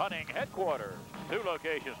 Your hunting headquarters. 2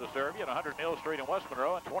 locations to serve you at 100 Mill Street in West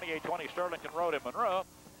Monroe and 2820 Sterlington Road in Monroe.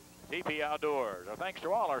 TP Outdoors. Our thanks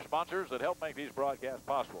to all our sponsors that help make these broadcasts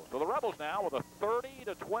possible. So the Rebels now with a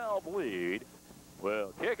 30-12 lead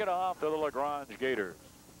will kick it off to the LaGrange Gators.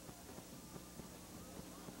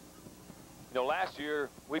 You know, last year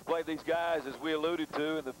we played these guys, as we alluded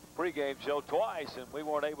to in the pregame show, twice, and we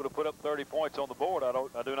weren't able to put up 30 points on the board.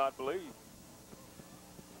 I do not believe.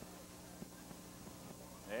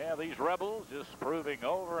 Yeah, these Rebels just proving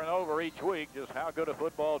over and over each week just how good a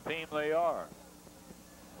football team they are.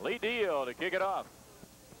 Lee Deal to kick it off.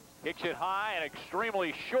 Kicks it high and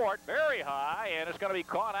extremely short, very high, and it's going to be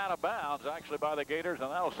caught out of bounds actually by the Gators,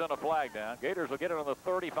 and that'll send a flag down. Gators will get it on the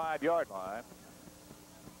 35-yard line.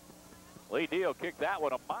 Lee Deal kicked that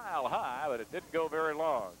one a mile high, but it didn't go very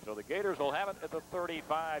long. So the Gators will have it at the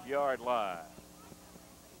 35-yard line.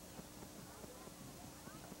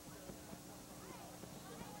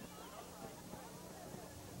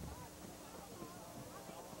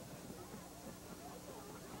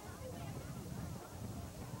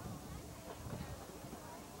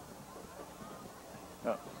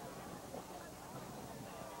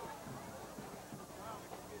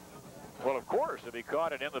 Well, of course, if he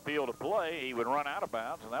caught it in the field of play, he would run out of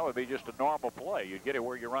bounds, and that would be just a normal play. You'd get it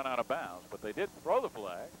where you run out of bounds. But they did throw the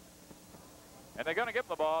flag, and they're going to give him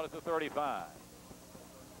the ball at the 35.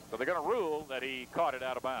 So they're going to rule that he caught it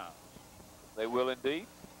out of bounds. They will indeed.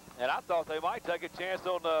 And I thought they might take a chance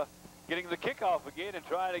on getting the kickoff again and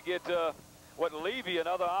trying to get what Levy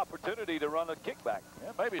another opportunity to run a kickback.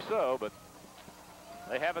 Yeah, maybe so, but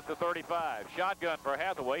they have it to 35. Shotgun for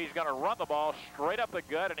Hathaway. He's going to run the ball straight up the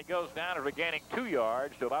gut, and he goes down and regaining 2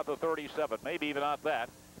 yards to about the 37, maybe even not that,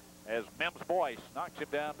 as Mims Boyce knocks him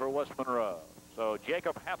down for West Monroe. So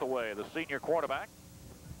Jacob Hathaway, the senior quarterback,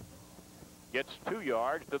 gets 2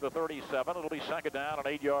 yards to the 37. It'll be second down and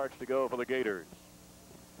 8 yards to go for the Gators.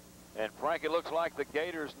 And Frank, it looks like the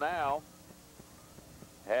Gators now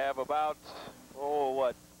have about,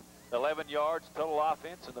 11 yards total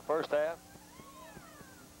offense in the first half.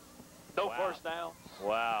 No first downs.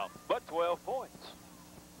 Wow. But 12 points.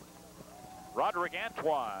 Roderick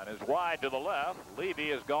Antoine is wide to the left. Levy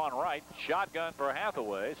has gone right. Shotgun for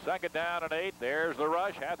Hathaway. Second down and 8. There's the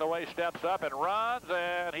rush. Hathaway steps up and runs,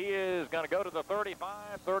 and he is going to go to the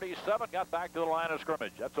 35, 37. Got back to the line of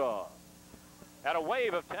scrimmage. That's all. Had a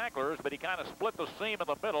wave of tacklers, but he kind of split the seam in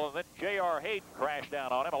the middle, and then J.R. Hayden crashed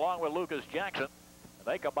down on him along with Lucas Jackson. And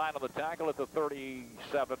they combine on the tackle at the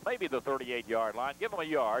 37, maybe the 38-yard line. Give them a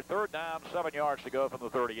yard. Third down, 7 yards to go from the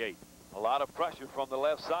 38. A lot of pressure from the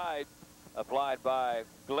left side applied by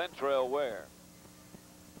Glentrell Ware.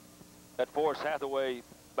 That forced Hathaway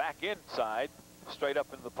back inside, straight up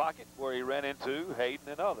in the pocket where he ran into Hayden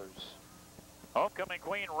and others. Homecoming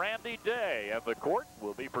queen Randy Day of the court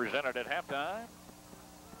will be presented at halftime.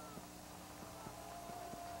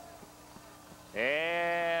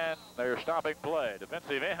 And they're stopping play.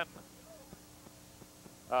 Defensive end.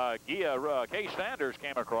 Case Sanders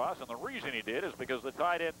came across, and the reason he did is because the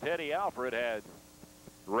tight end Teddy Alfred had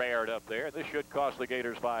reared up there. This should cost the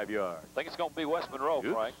Gators 5 yards. I think it's going to be West Monroe,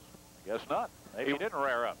 Oops. Frank. Guess not. Maybe he didn't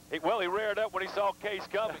rear up. He reared up when he saw Case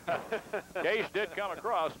coming. Case did come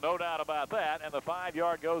across, no doubt about that, and the 5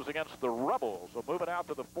 yard goes against the Rebels. So moving out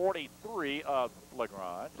to the 43 of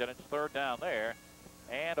LaGrange, and it's third down there,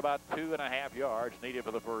 and about 2.5 yards needed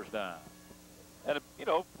for the first down. And,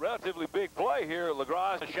 relatively big play here.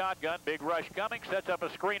 LaGrange. The shotgun, big rush coming, sets up a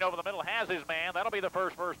screen over the middle, has his man. That'll be the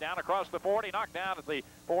first down across the 40, knocked down at the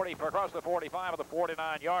 40, across the 45 of the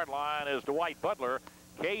 49-yard line is Dwight Butler.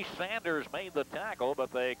 Case Sanders made the tackle,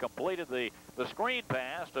 but they completed the screen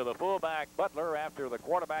pass to the fullback Butler after the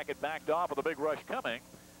quarterback had backed off with a big rush coming.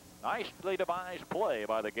 Nicely devised play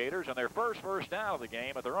by the Gators, and their first down of the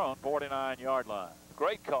game at their own 49-yard line.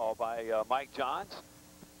 Great call by Mike Johns.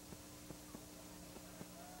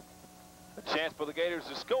 A chance for the Gators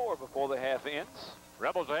to score before the half ends.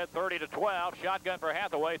 Rebels ahead 30-12. Shotgun for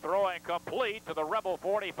Hathaway, throwing complete to the Rebel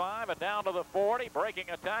 45 and down to the 40, breaking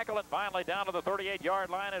a tackle, and finally down to the 38-yard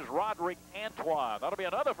line is Roderick Antoine. That'll be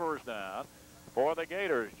another first down for the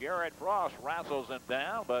Gators. Jared Frost wrestles him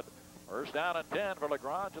down, but first down and 10 for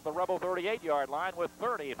LaGrange at the Rebel 38-yard line with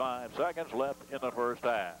 35 seconds left in the first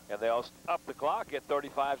half. And they'll up the clock at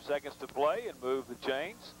 35 seconds to play and move the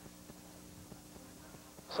chains.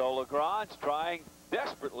 So LaGrange trying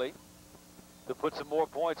desperately to put some more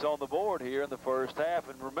points on the board here in the first half.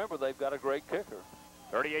 And remember, they've got a great kicker.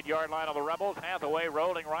 38-yard line of the Rebels. Hathaway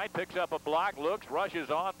rolling right, picks up a block, looks, rushes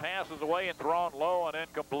on, passes away, and thrown low and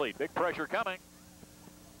incomplete. Big pressure coming.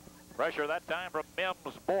 Pressure that time from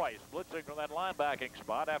Mims Boyce, blitzing from that linebacking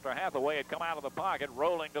spot after Hathaway had come out of the pocket,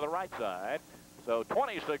 rolling to the right side. So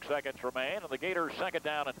 26 seconds remain, and the Gators second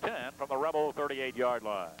down and 10 from the Rebel 38-yard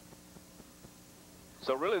line.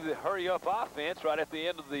 So really the hurry-up offense right at the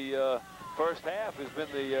end of the first half has been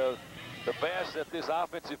the best that this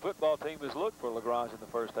offensive football team has looked for LaGrange in the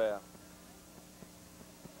first half.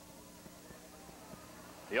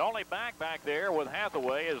 The only back there with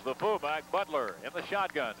Hathaway is the fullback Butler in the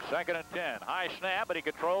shotgun. Second and 10. High snap, but he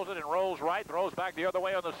controls it and rolls right, throws back the other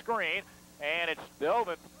way on the screen, and it's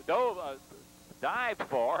dived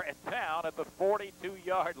for and down at the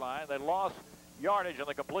 42-yard line. They lost yardage on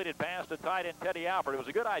the completed pass to tight end Teddy Alfred. It was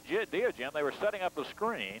a good idea, Jim. They were setting up the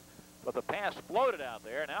screen, but the pass floated out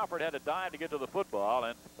there, and Alfred had to dive to get to the football,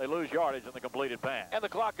 and they lose yardage on the completed pass. And the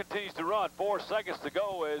clock continues to run. 4 seconds to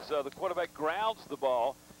go as the quarterback grounds the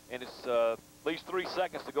ball, and it's at least 3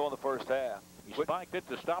 seconds to go in the first half. He spiked it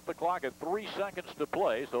to stop the clock at 3 seconds to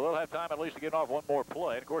play, so they'll have time at least to get off one more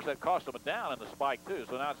play. And of course, that cost them a down in the spike, too.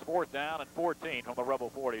 So now it's fourth down and 14 from the Rebel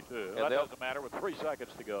 42. That doesn't matter with 3 seconds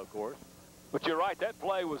to go, of course. But you're right, that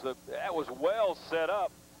play was well set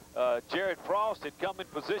up. Jared Frost had come in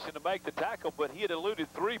position to make the tackle, but he had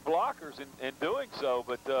eluded 3 blockers in doing so.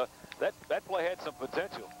 But that play had some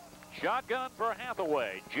potential. Shotgun for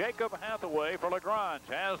Hathaway. Jacob Hathaway for LaGrange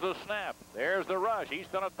has the snap. There's the rush. He's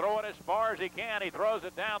going to throw it as far as he can. He throws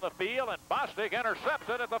it down the field, and Bostic intercepts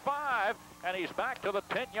it at the 5, and he's back to the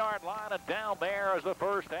 10-yard line and down there as the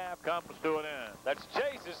first half comes to an end. That's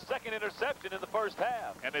Chase's second interception in the first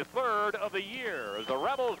half. And the third of the year as the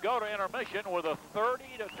Rebels go to intermission with a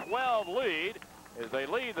 30-12 lead. As they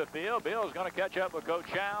leave the field, Bill's going to catch up with Coach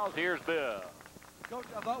Childs. Here's Bill. Coach,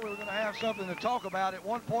 I thought we were going to have something to talk about. At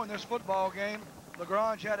one point in this football game,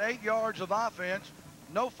 LaGrange had 8 yards of offense,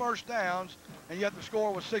 no first downs, and yet the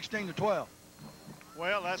score was 16-12.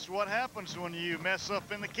 Well, that's what happens when you mess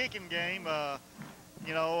up in the kicking game. They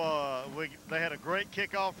had a great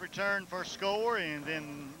kickoff return for a score, and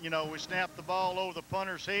then, we snapped the ball over the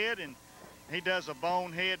punter's head, and he does a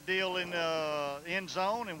bonehead deal in the end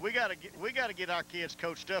zone, and we got to get our kids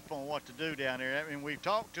coached up on what to do down there. I mean, we've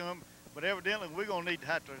talked to them, but evidently we're going to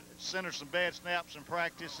have to center some bad snaps in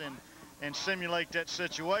practice and simulate that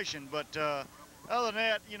situation. But other than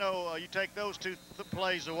that, you take those two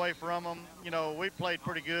plays away from them. We played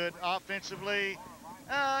pretty good offensively.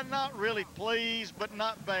 Not really pleased, but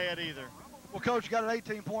not bad either. Well, Coach, got an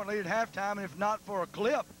 18-point lead at halftime, and if not for a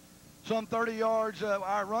clip, some 30 yards,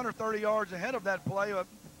 our runner 30 yards ahead of that play,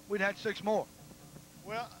 we'd had 6 more.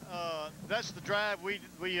 Well, that's the drive we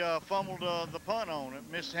fumbled the punt on. It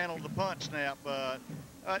mishandled the punt snap. But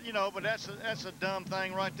that's a dumb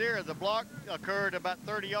thing right there. The block occurred about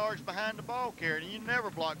 30 yards behind the ball carrier. You never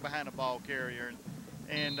block behind a ball carrier,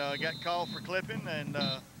 and got called for clipping. And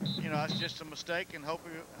it's just a mistake. And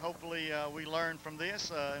hopefully we learn from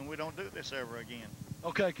this and we don't do this ever again.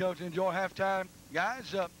 Okay, Coach. Enjoy halftime,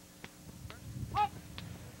 guys.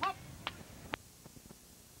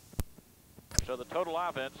 So the total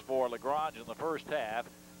offense for LaGrange in the first half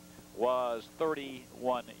was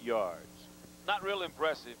 31 yards. Not real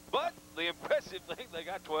impressive, but the impressive thing, they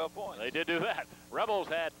got 12 points. They did do that. Rebels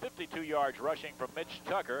had 52 yards rushing from Mitch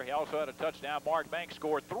Tucker. He also had a touchdown. Mark Banks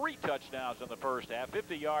scored 3 touchdowns in the first half,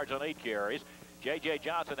 50 yards on 8 carries. J.J.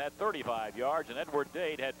 Johnson had 35 yards, and Edward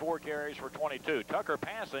Dade had 4 carries for 22. Tucker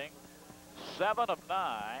passing 5 of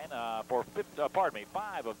 9 for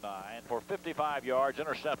 55 yards,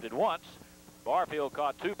 intercepted once. Barfield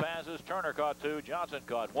caught 2 passes. Turner caught 2. Johnson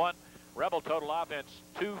caught 1. Rebel total offense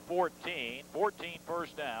 214, 14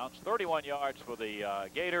 first downs, 31 yards for the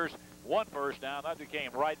Gators, 1 first down. That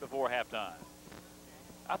came right before halftime.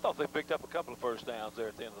 I thought they picked up a couple of first downs there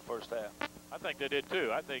at the end of the first half. I think they did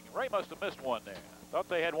too. I think Ray must have missed one there. Thought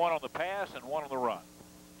they had 1 on the pass and 1 on the run.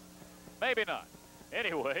 Maybe not.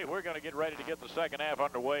 Anyway, we're going to get ready to get the second half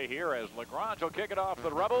underway here as LaGrange will kick it off to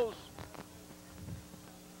the Rebels.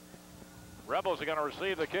 Rebels are going to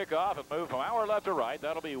receive the kickoff and move from our left to right.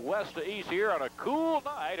 That'll be west to east here on a cool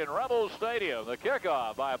night in Rebels Stadium. The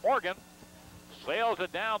kickoff by Morgan sails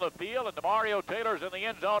it down the field, and DeMario Taylor's in the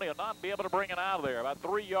end zone. He'll not be able to bring it out of there, about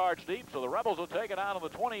 3 yards deep. So the Rebels will take it out on the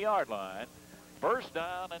 20-yard line. First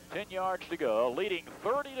down and 10 yards to go, leading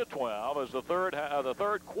 30-12 as the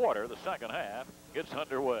third quarter, the second half, gets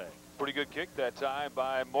underway. Pretty good kick that time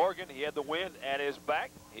by Morgan. He had the wind at his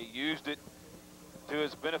back. He used it to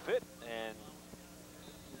his benefit and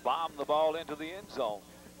bombed the ball into the end zone.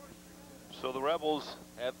 So the Rebels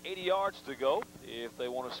have 80 yards to go if they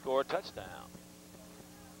want to score a touchdown.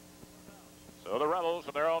 So the Rebels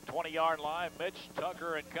from their own 20-yard line, Mitch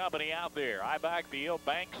Tucker and company out there. I backfield,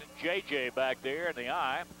 Banks and JJ back there in the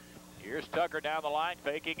I. Here's Tucker down the line,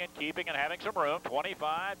 faking and keeping and having some room.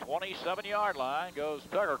 25, 27-yard line goes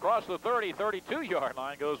Tucker. Across the 30, 32-yard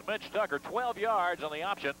line goes Mitch Tucker. 12 yards on the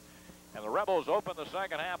option. And the Rebels open the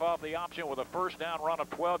second half off the option with a first down run of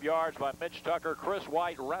 12 yards by Mitch Tucker. Chris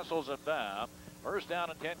White wrestles him down. First down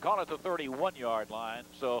and 10, call it the 31-yard line.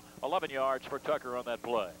 So 11 yards for Tucker on that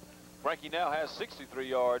play. Frankie now has 63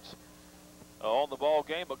 yards on the ball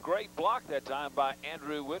game. A great block that time by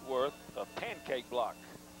Andrew Whitworth, a pancake block.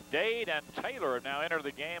 Dade and Taylor have now entered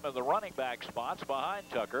the game as the running back spots behind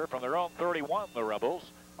Tucker from their own 31, the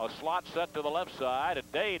Rebels. A slot set to the left side,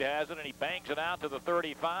 and Dade has it, and he bangs it out to the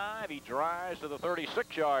 35. He drives to the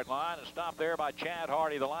 36-yard line and stopped there by Chad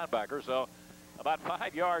Hardy, the linebacker. So about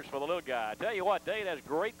 5 yards for the little guy. I tell you what, Dade has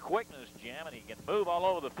great quickness, Jim, and he can move all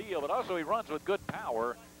over the field, but also he runs with good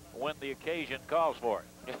power when the occasion calls for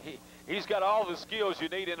it. He's got all the skills you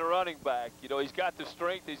need in a running back. You know, he's got the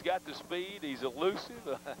strength, he's got the speed, he's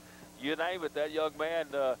elusive. You name it, that young man,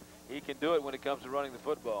 he can do it when it comes to running the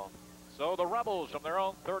football. So the Rebels from their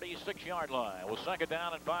own 36-yard line will second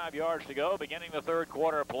down and 5 yards to go, beginning the third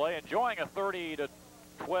quarter of play, enjoying a 30-12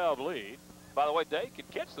 lead. By the way, Dade can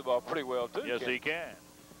catch the ball pretty well, too. Yes, he can.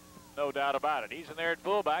 No doubt about it. He's in there at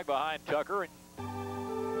fullback behind Tucker.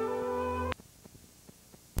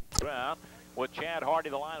 ground with Chad Hardy,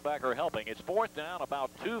 the linebacker, helping. It's 4th down,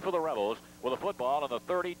 about 2 for the Rebels with a football on the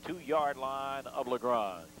 32-yard line of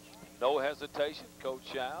LaGrange. No hesitation. Coach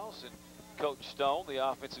Childs and Coach Stone, the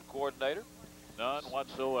offensive coordinator. None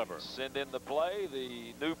whatsoever. Send in the play,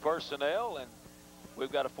 the new personnel, and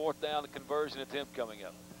we've got a 4th down conversion attempt coming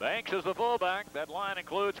up. Banks is the fullback. That line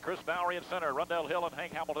includes Chris Bowery at center, Rundell Hill and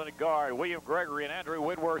Hank Hamilton at guard, William Gregory and Andrew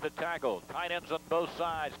Whitworth at tackle. Tight ends on both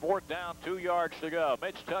sides. 4th down, 2 yards to go.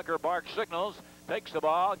 Mitch Tucker barks signals, takes the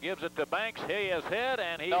ball, gives it to Banks. He is hit,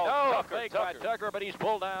 and he faked by Tucker, but he's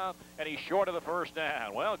pulled down, and he's short of the 1st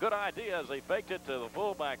down. Well, good idea as they faked it to the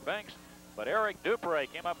fullback Banks. But Eric Dupre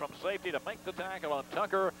came up from safety to make the tackle on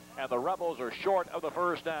Tucker, and the Rebels are short of the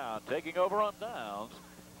 1st down. Taking over on downs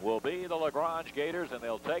will be the LaGrange Gators, and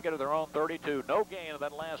they'll take it to their own 32. No gain of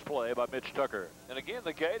that last play by Mitch Tucker. And again,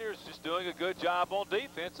 the Gators just doing a good job on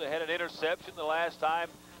defense. They had an interception the last time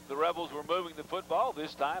the Rebels were moving the football.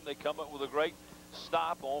 This time they come up with a great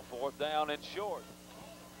stop on 4th down and short.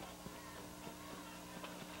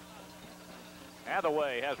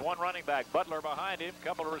 Hathaway has one running back, Butler behind him,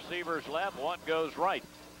 couple of receivers left, one goes right.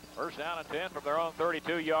 1st down and 10 from their own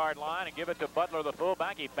 32-yard line, and give it to Butler, the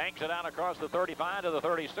fullback. He banks it out across the 35 to the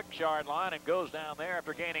 36-yard line and goes down there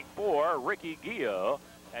after gaining 4. Ricky Gio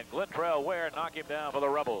and Glentrell Ware knock him down for the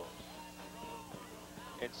Rebels.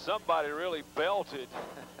 And somebody really belted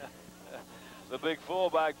the big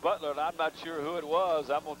fullback Butler, and I'm not sure who it was.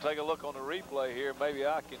 I'm going to take a look on the replay here. Maybe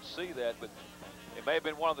I can see that, but it may have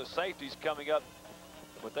been one of the safeties coming up,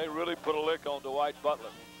 but they really put a lick on Dwight Butler.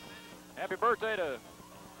 Happy birthday to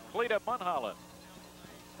Cleta Munholland.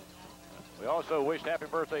 We also wished happy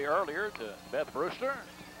birthday earlier to Beth Brewster.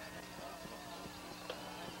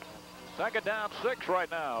 2nd down, 6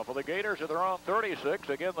 right now for the Gators at their own 36.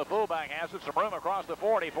 Again, the fullback has it. Some room across the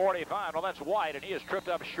 40, 45. Well, that's White, and he is tripped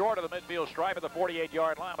up short of the midfield stripe at the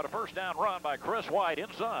 48-yard line. But a 1st down run by Chris White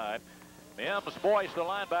inside. Mims Boyce, the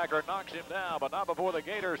linebacker, knocks him down, but not before the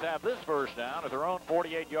Gators have this 1st down at their own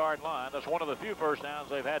 48-yard line. That's one of the few 1st downs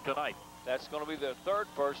they've had tonight. That's going to be their 3rd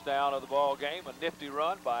 1st down of the ball game. A nifty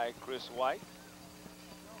run by Chris White.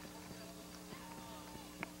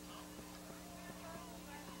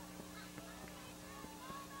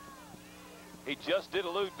 He just did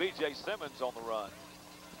elude B.J. Simmons on the run.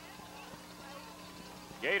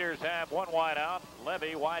 Gators have one wide out.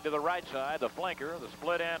 Levy wide to the right side. The flanker, the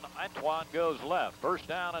split end, Antoine goes left. 1st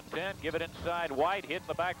down and 10. Give it inside. White hit in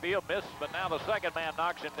the backfield. Missed, but now the 2nd man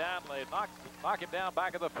knocks him down. They knock him down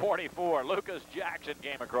back at the 44. Lucas Jackson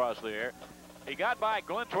came across there. He got by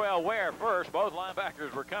Glentrell Ware first. Both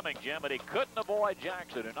linebackers were coming, Jim, but he couldn't avoid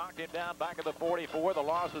Jackson, who knocked him down back at the 44. The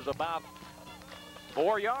loss is about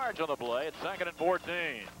 4 yards on the play. It's 2nd and 14.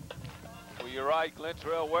 Well, you're right.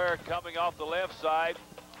 Glentrell Ware coming off the left side,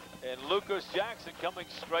 and Lucas Jackson coming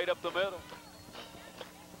straight up the middle.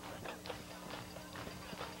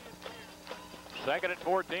 2nd and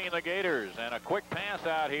 14, the Gators. And a quick pass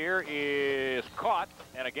out here is caught,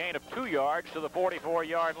 and a gain of 2 yards to the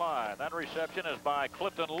 44-yard line. That reception is by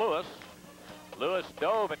Clifton Lewis. Lewis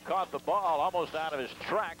dove and caught the ball almost out of his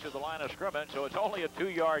tracks at the line of scrimmage, so it's only a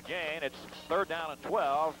 2-yard gain. It's 3rd down and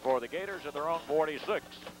 12 for the Gators at their own 46.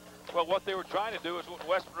 Well, what they were trying to do is what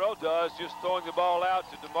West Monroe does, just throwing the ball out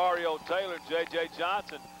to DeMario Taylor and J.J.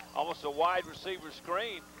 Johnson, almost a wide receiver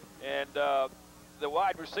screen. And the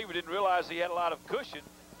wide receiver didn't realize he had a lot of cushion,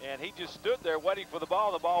 and he just stood there waiting for the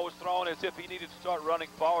ball. The ball was thrown as if he needed to start running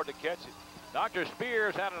forward to catch it. Dr.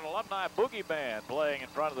 Spears had an alumni boogie band playing in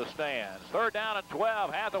front of the stands. 3rd down and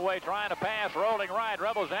 12. Hathaway trying to pass, rolling right.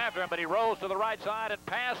 Rebels after him, but he rolls to the right side and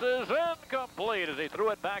passes incomplete as he threw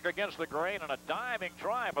it back against the grain, and a diving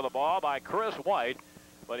try for the ball by Chris White,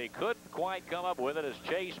 but he couldn't quite come up with it as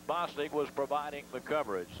Chase Bostic was providing the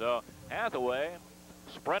coverage. So Hathaway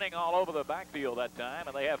sprinting all over the backfield that time,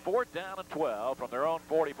 and they have 4th down and 12 from their own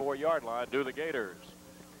 44-yard line to the Gators.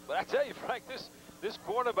 But I tell you, Frank, this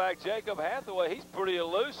quarterback, Jacob Hathaway, he's pretty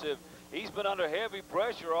elusive. He's been under heavy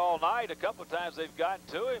pressure all night. A couple of times they've gotten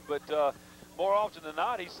to him, but more often than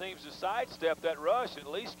not, he seems to sidestep that rush and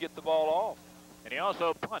at least get the ball off. And he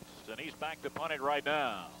also punts, and he's back to punt it right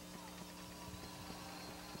now.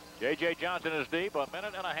 J.J. Johnson is deep, 1.5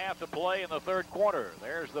 minutes to play in the 3rd quarter.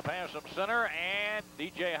 There's the pass from center, and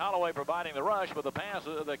D.J. Holloway providing the rush, but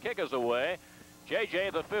the kick is away. J.J.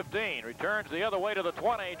 the 15 returns the other way to the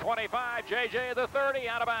 20, 25. J.J. the 30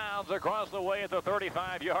 out of bounds across the way at the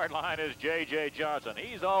 35-yard line is J.J. Johnson.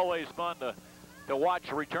 He's always fun to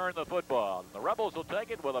watch return the football. The Rebels will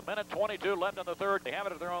take it with 1:22 left in the 3rd. They have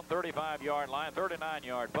it at their own 35-yard line,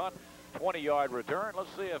 39-yard punt, 20-yard return. Let's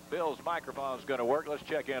see if Bill's microphone is going to work. Let's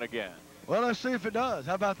check in again. Well, let's see if it does.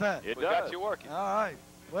 How about that? It We does. got you working. All right.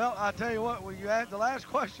 Well, I tell you what, you had the last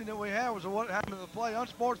question that we had was what happened to the play,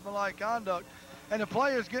 unsportsmanlike conduct, and the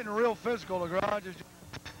play is getting real physical. LaGrange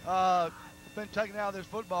has been taken out of this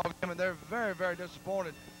football game, and they're very, very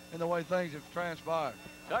disappointed in the way things have transpired.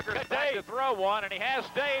 Tucker's back to throw one, and he has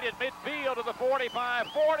stayed at midfield to the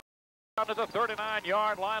 45-40. Down to the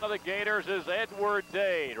 39-yard line of the Gators is Edward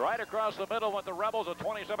Dade. Right across the middle with the Rebels, a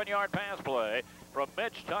 27-yard pass play from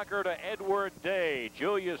Mitch Tucker to Edward Dade.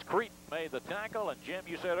 Julius Cretan made the tackle, and Jim,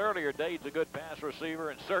 you said earlier Dade's a good pass receiver,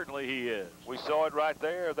 and certainly he is. We saw it right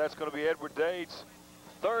there. That's going to be Edward Dade's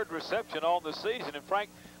third reception on the season. And Frank,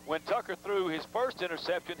 when Tucker threw his first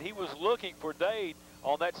interception, he was looking for Dade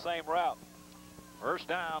on that same route. First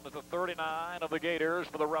down at the 39 of the Gators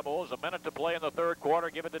for the Rebels. A minute to play in the third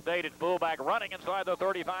quarter. Give it to Dade at fullback, running inside the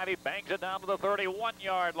 35. He bangs it down to the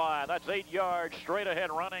 31-yard line. That's 8 yards straight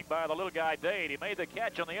ahead running by the little guy Dade. He made the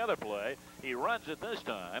catch on the other play. He runs it this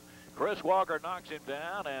time. Chris Walker knocks him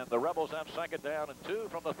down, and the Rebels have second down and 2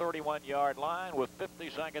 from the 31-yard line with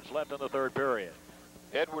 50 seconds left in the third period.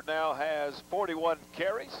 Edward now has 41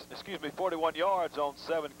 yards on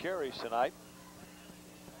 7 carries tonight.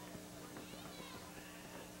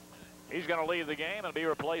 He's going to leave the game and be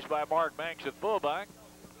replaced by Mark Banks at fullback.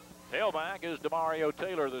 Tailback is Demario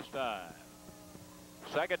Taylor this time.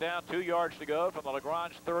 Second down, 2 yards to go from the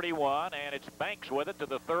LaGrange 31, and it's Banks with it to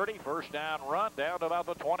the 30. First down run down to about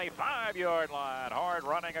the 25-yard line. Hard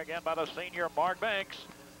running again by the senior Mark Banks.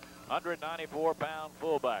 194-pound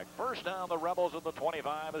fullback. First down, the Rebels at the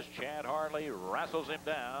 25 as Chad Harley wrestles him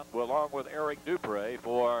down along with Eric Dupre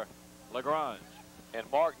for LaGrange. And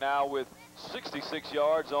Mark now with 66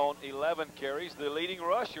 yards on 11 carries. The leading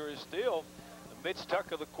rusher is still Mitch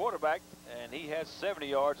Tucker, the quarterback, and he has 70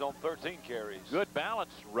 yards on 13 carries. Good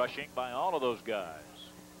balance rushing by all of those guys.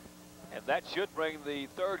 And that should bring the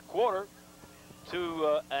third quarter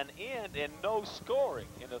to an end and no scoring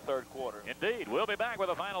in the third quarter. Indeed. We'll be back with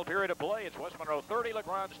a final period of play. It's West Monroe 30,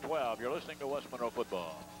 LaGrange 12. You're listening to West Monroe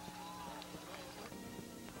football.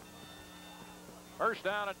 First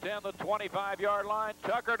down and 10, the 25-yard line.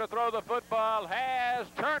 Tucker to throw the football. Has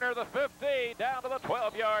Turner, the 50, down to the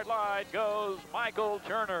 12-yard line goes Michael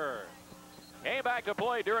Turner. Came back to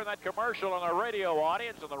play during that commercial on the radio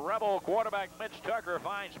audience, and the Rebel quarterback Mitch Tucker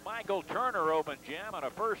finds Michael Turner open, Jim, and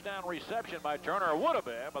a first down reception by Turner would have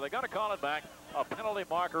been, but they got to call it back. A penalty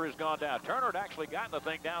marker has gone down. Turner had actually gotten the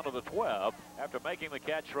thing down to the 12 after making the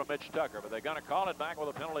catch from Mitch Tucker, but they're going to call it back with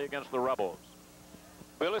a penalty against the Rebels.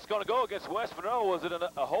 Bill, it's going to go against West Monroe. Was it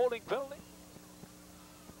a holding penalty?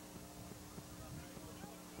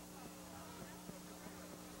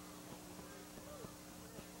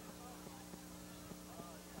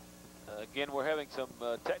 Again, we're having some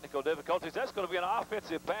technical difficulties. That's going to be an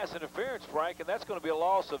offensive pass interference, Frank, and that's going to be a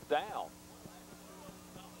loss of down.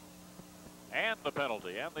 And the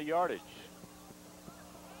penalty and the yardage.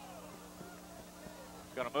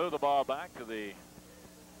 Going to move the ball back to the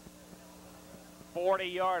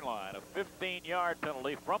 40-yard line. A 15-yard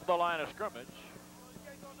penalty from the line of scrimmage.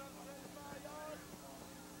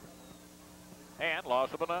 And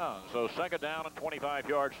loss of a down. So second down and 25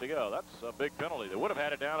 yards to go. That's a big penalty. They would have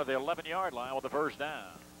had it down at the 11-yard line with the first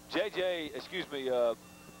down.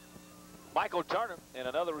 Michael Turner and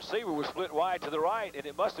another receiver were split wide to the right, and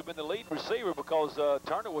it must have been the lead receiver because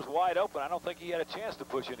Turner was wide open. I don't think he had a chance to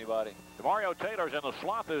push anybody. Demario Taylor's in the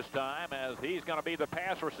slot this time as he's going to be the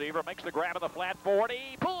pass receiver. Makes the grab of the flat 40.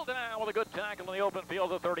 Pulled down with a good tackle in the open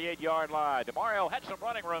field at the 38-yard line. Demario had some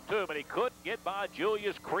running room, too, but he couldn't get by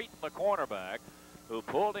Julius Cretan, the cornerback, who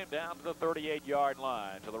pulled him down to the 38-yard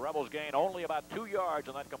line. So the Rebels gain only about 2 yards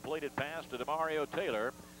on that completed pass to Demario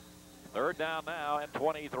Taylor. Third down now and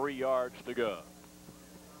 23 yards to go.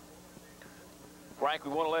 Frank,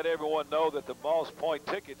 we want to let everyone know that the Moss Point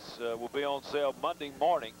tickets will be on sale Monday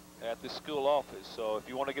morning at the school office. So if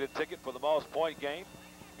you want to get a ticket for the Moss Point game,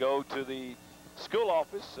 go to the school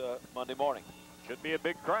office Monday morning. Should be a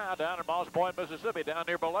big crowd down in Moss Point, Mississippi, down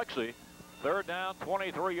near Biloxi. Third down,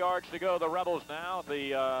 23 yards to go. The Rebels now at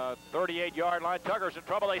the 38-yard line. Tucker's in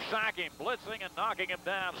trouble. They sack him, blitzing and knocking him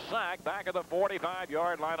down. Sack back at the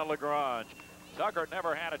 45-yard line of LaGrange. Tucker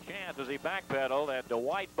never had a chance as he backpedaled, and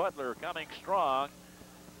Dwight Butler coming strong.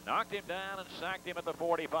 Knocked him down and sacked him at the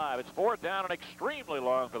 45. It's fourth down and extremely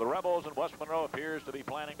long for the Rebels, and West Monroe appears to be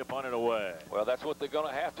planning to punt it away. Well, that's what they're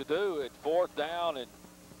going to have to do at fourth down, and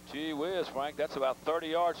gee whiz, Frank, that's about 30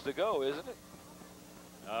 yards to go, isn't it?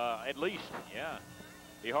 At least, yeah.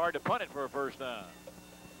 Be hard to punt it for a first down.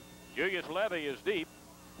 Julius Levy is deep.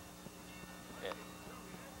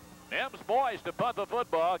 Mims Boyce to punt the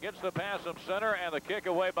football. Gets the pass from center and the kick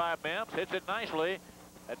away by Mims. Hits it nicely.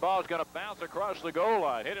 That ball's going to bounce across the goal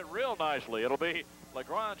line. Hit it real nicely. It'll be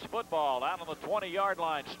LaGrange football out on the 20-yard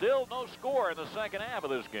line. Still no score in the second half of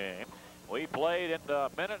this game. We played in a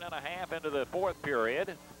minute and a half into the fourth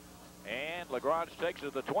period. And LaGrange takes it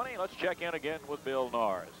to the 20. Let's check in again with Bill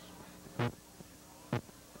Norris.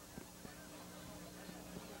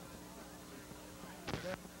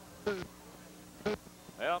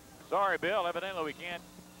 Well, sorry, Bill. Evidently we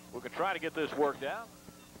can try to get this worked out.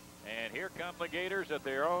 And here come the Gators at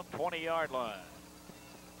their own 20-yard line.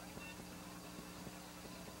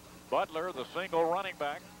 Butler, the single running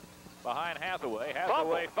back, behind Hathaway.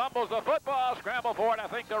 Hathaway fumbles the football, scramble for it. I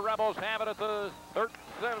think the Rebels have it at the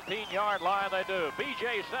 17-yard line. They do.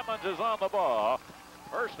 B.J. Simmons is on the ball.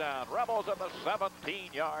 First down, Rebels at the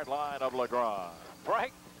 17-yard line of LaGrange.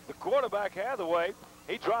 Frank, the quarterback Hathaway,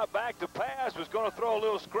 he dropped back to pass, was going to throw a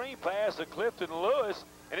little screen pass to Clifton Lewis,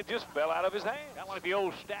 and it just fell out of his hand. Kind of like the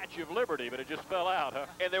old Statue of Liberty, but it just fell out, huh?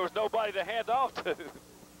 And there was nobody to hand off to.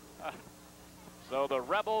 So the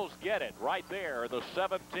Rebels get it right there, the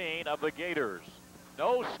 17 of the Gators.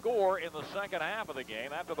 No score in the second half of the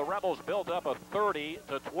game after the Rebels built up a 30-12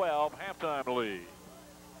 halftime lead.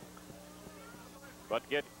 But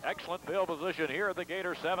get excellent field position here at the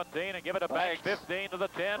Gator 17 and give it to Banks. 15 to the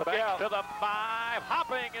 10, Banks to the 5,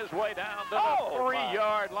 hopping his way down to the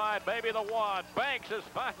 3-yard line, maybe the 1. Banks is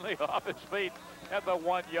finally off his feet at the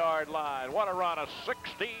 1-yard line. What a run, a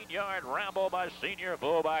 16-yard ramble by senior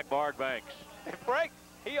fullback Mark Banks. And Frank,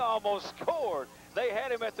 he almost scored. They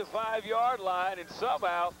had him at the 5-yard line, and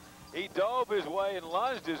somehow he dove his way and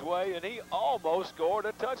lunged his way, and he almost scored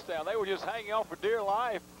a touchdown. They were just hanging on for dear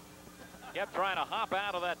life. Kept trying to hop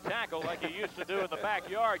out of that tackle like you used to do in the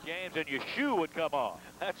backyard games, and your shoe would come off.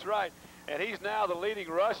 That's right. And he's now the leading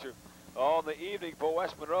rusher on the evening for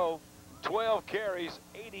West Monroe. 12 carries,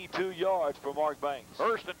 82 yards for Mark Banks.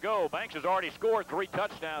 First and goal. Banks has already scored 3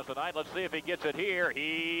 touchdowns tonight. Let's see if he gets it here.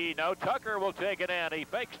 No, Tucker will take it in. He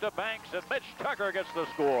fakes to Banks, and Mitch Tucker gets the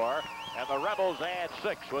score. And the Rebels add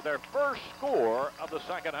 6 with their first score of the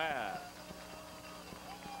second half.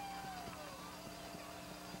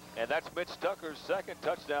 And that's Mitch Tucker's second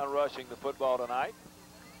touchdown rushing the football tonight.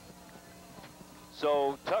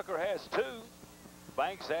 So Tucker has 2.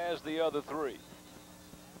 Banks has the other 3.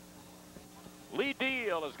 Lee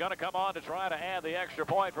Deal is going to come on to try to add the extra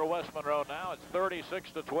point for West Monroe now. It's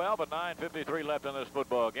 36-12 with 9:53 left in this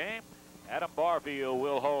football game. Adam Barfield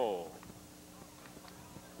will hold.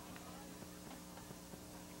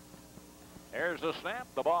 There's the snap.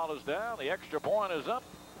 The ball is down. The extra point is up.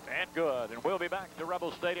 And good. And we'll be back to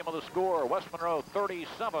Rebel Stadium with the score. West Monroe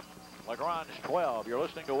 37, LaGrange 12. You're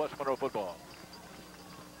listening to West Monroe football.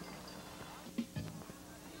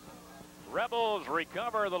 Rebels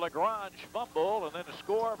recover the LaGrange fumble and then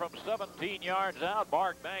score from 17 yards out.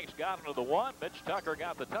 Mark Banks got into the 1. Mitch Tucker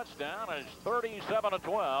got the touchdown, and it's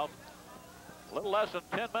 37-12. A little less than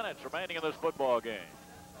 10 minutes remaining in this football game.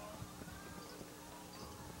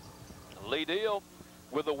 Lee Deal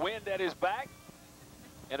with the wind at his back.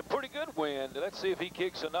 And a pretty good wind. Let's see if he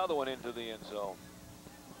kicks another one into the end zone.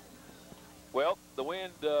 Well, the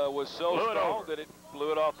wind was so strong that it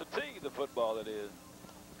blew it off the tee, the football that is.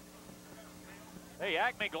 Hey,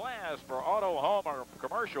 Acme Glass for auto, home, or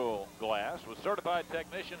commercial glass with certified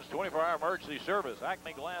technicians, 24-hour emergency service.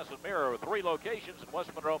 Acme Glass and Mirror with 3 locations in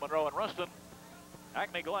West Monroe, Monroe, and Ruston.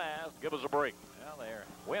 Acme Glass, give us a break. Now there,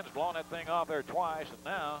 wind's blowing that thing off there twice, and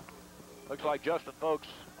now looks like Justin Folks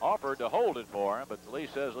offered to hold it for him, but Lee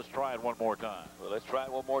says let's try it one more time. Well, let's try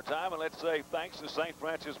it one more time, and let's say thanks to St.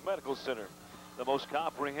 Francis Medical Center, the most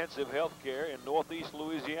comprehensive health care in Northeast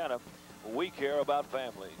Louisiana. We care about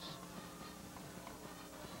families.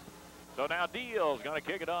 So now Deal's going to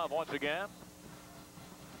kick it off once again.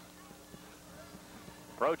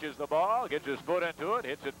 Approaches the ball, gets his foot into it,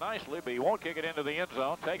 hits it nicely, but he won't kick it into the end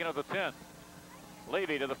zone. Taking it to the 10.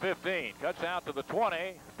 Levy to the 15, cuts out to the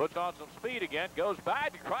 20, puts on some speed again, goes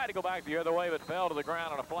back to try to go back the other way, but fell to the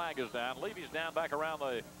ground, and a flag is down. Levy's down back around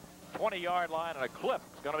the 20-yard line, and a clip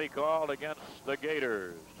is going to be called against the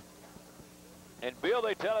Gators. And Bill,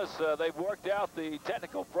 they tell us they've worked out the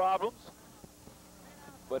technical problems,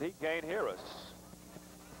 but he can't hear us.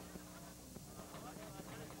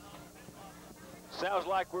 Sounds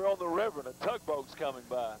like we're on the river and a tugboat's coming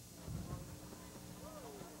by.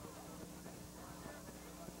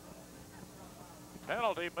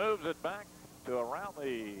 Penalty moves it back to around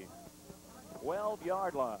the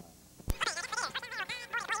 12-yard line.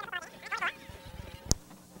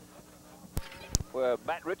 Well,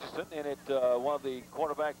 Matt Richardson in at one of the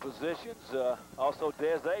cornerback positions. Also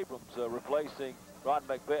Des Abrams replacing Ron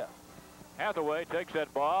Macbeth. Hathaway takes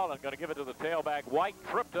that ball and going to give it to the tailback. White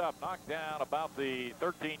tripped up, knocked down about the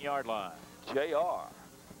 13-yard line. JR.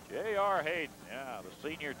 J.R. Hayden, yeah, the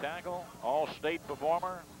senior tackle, all-state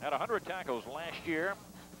performer. Had 100 tackles last year.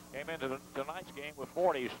 Came into tonight's game with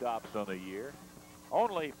 40 stops on the year.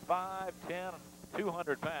 Only 5'10",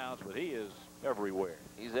 200 pounds, but he is everywhere.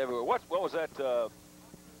 He's everywhere. What was that?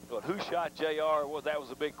 Who shot J.R.? Well, that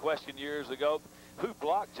was a big question years ago. Who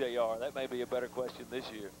blocked J.R.? That may be a better question this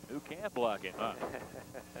year. Who can block him, huh?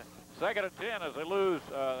 2nd and 10 as they lose.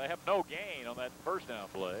 They have no gain on that first down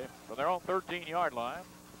play from their own 13-yard line.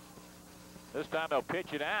 This time they'll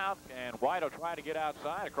pitch it out, and White will try to get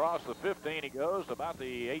outside. Across the 15 he goes, about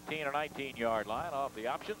the 18 or 19-yard line off the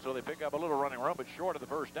option, so they pick up a little running room, but short of the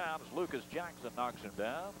first down as Lucas Jackson knocks him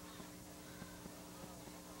down.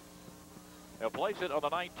 They'll place it on the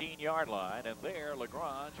 19-yard line, and there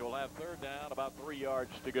LaGrange will have 3rd down, about 3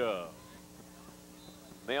 yards to go.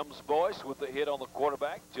 Mims Boyce with the hit on the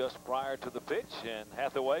quarterback just prior to the pitch, and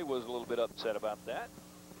Hathaway was a little bit upset about that.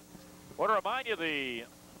 I want to remind you the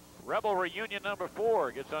Rebel Reunion number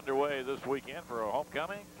 4 gets underway this weekend for a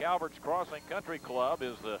homecoming. Calvert's Crossing Country Club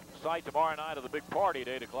is the site tomorrow night of the big party at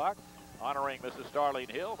 8 o'clock, honoring Mrs.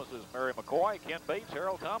 Starlene Hill, Mrs. Mary McCoy, Ken Bates,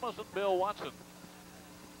 Harold Thomas, and Bill Watson.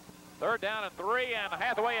 3rd down and 3, and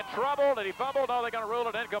Hathaway in trouble. Did he fumble? No, they're going to rule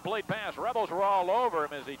it incomplete pass. Rebels were all over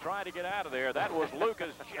him as he tried to get out of there. That was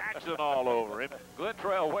Lucas Jackson all over him.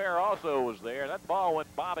 Glentrail Ware also was there. That ball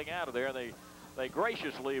went bobbing out of there. They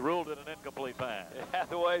graciously ruled it an incomplete pass.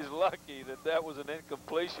 Hathaway's lucky that was an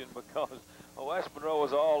incompletion because West Monroe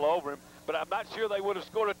was all over him. But I'm not sure they would have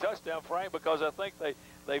scored a touchdown, Frank, because I think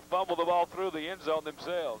they fumbled the ball through the end zone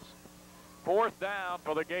themselves. 4th down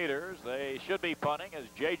for the Gators. They should be punting as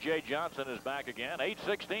J.J. Johnson is back again.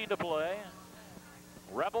 8:16 to play.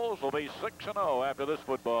 Rebels will be 6-0 after this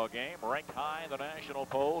football game. Ranked high in the national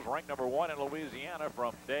polls. Ranked number 1 in Louisiana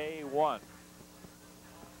from day 1.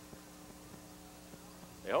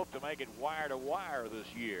 They hope to make it wire to wire this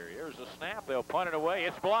year. Here's the snap. They'll punt it away.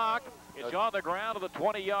 It's blocked. It's on the ground to the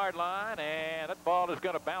 20-yard line, and that ball is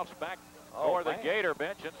going to bounce back for the Gator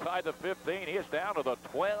bench inside the 15. He is down to the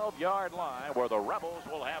 12-yard line where the Rebels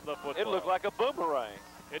will have the football. It looked like a boomerang.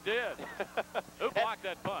 It did. Who blocked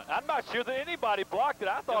that punt? I'm not sure that anybody blocked it.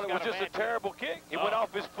 I thought it was just a terrible kick. It went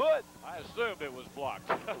off his foot. I assumed it was blocked.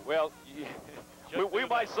 Well, we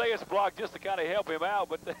might say it's blocked just to kind of help him out,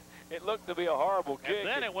 but it looked to be a horrible kick. And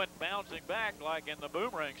then it went bouncing back like in the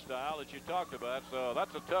boomerang style that you talked about. So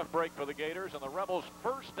that's a tough break for the Gators. And the Rebels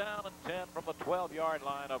 1st down and 10 from the 12-yard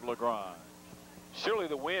line of LaGrange. Surely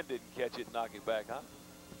the wind didn't catch it and knock it back, huh?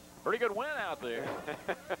 Pretty good win out there.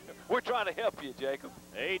 We're trying to help you, Jacob.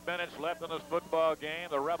 8 minutes left in this football game.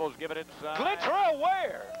 The Rebels give it inside. Glentrail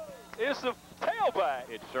Ware is the tailback.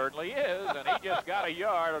 It certainly is, and he just got a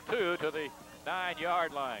yard or two to the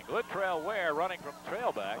 9-yard line. Glentrail Ware running from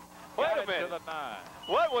trailback. Wait a minute. To the 9.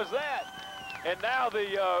 What was that? And now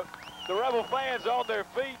the Rebel fans on their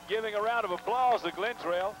feet giving a round of applause to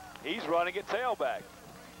Glentrail. He's running at tailback.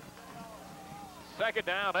 2nd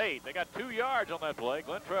down, 8. They got 2 yards on that play.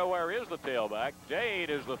 Glentrail Ware is the tailback.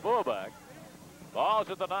 Jade is the fullback. Ball's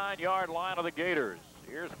at the 9-yard line of the Gators.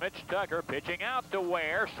 Here's Mitch Tucker pitching out to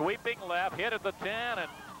Ware, sweeping left, hit at the 10, and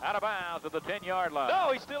out of bounds at the 10-yard line.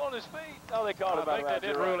 No, he's still on his feet. Oh, they called him out of bounds. I think they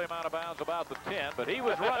did rule him out of bounds about the 10, but he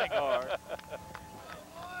was running hard.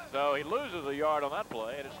 So he loses a yard on that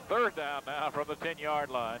play, and it's 3rd down now from the 10-yard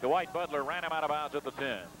line. Dwight Butler ran him out of bounds at the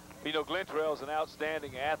 10. You know, Glentrail's an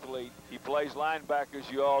outstanding athlete. He plays linebacker,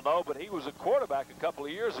 as you all know, but he was a quarterback a couple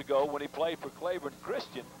of years ago when he played for Claiborne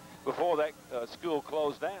Christian before that school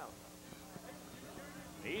closed down.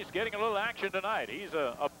 He's getting a little action tonight. He's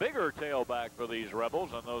a bigger tailback for these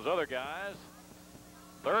Rebels than those other guys.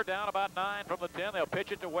 3rd down, about 9 from the 10. They'll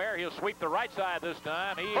pitch it to Ware. He'll sweep the right side this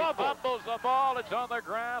time. He fumbles the ball. It's on the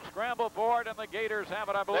ground. Scramble for it, and the Gators have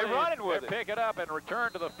it, I believe. They're running with it. Pick it up and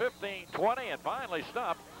return to the 15, 20, and finally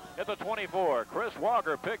stopped at the 24. Chris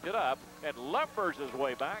Walker picked it up and lumbers his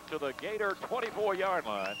way back to the Gator 24-yard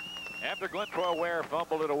line after Glentrail Ware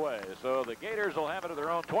fumbled it away. So the Gators will have it at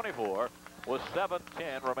their own 24 with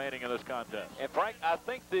 7:10 remaining in this contest. And Frank, I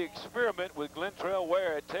think the experiment with Glentrail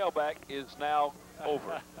Ware at tailback is now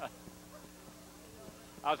over.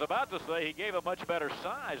 I was about to say he gave a much better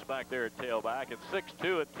size back there at tailback at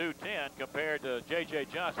 6'2" and 210 compared to J.J.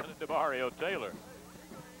 Johnson and DeMario Taylor.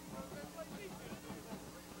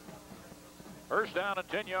 1st down and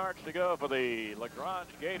 10 yards to go for the LaGrange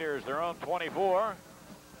Gators, their own 24.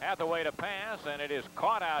 Hathaway to pass, and it is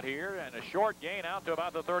caught out here, and a short gain out to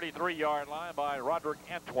about the 33-yard line by Roderick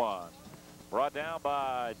Antoine. Brought down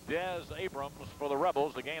by Des Abrams for the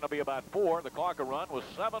Rebels. The gain will be about 4. The clock will run with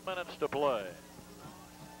 7 minutes to play.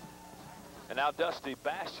 And now Dusty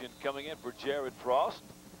Bastian coming in for Jared Frost.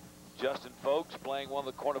 Justin Folks playing one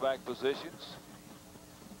of the cornerback positions.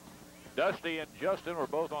 Dusty and Justin were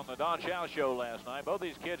both on the Don Chow show last night. Both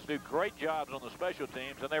these kids do great jobs on the special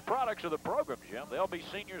teams, and they're products of the program, Jim. They'll be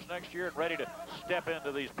seniors next year and ready to step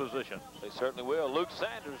into these positions. They certainly will. Luke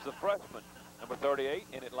Sanders, the freshman, number 38,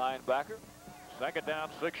 in at linebacker. Second down,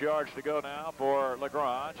 6 yards to go now for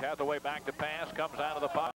LaGrange. Hathaway back to pass, comes out of the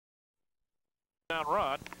pocket. Down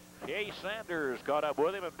run. Case Sanders caught up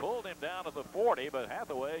with him and pulled him down to the 40, but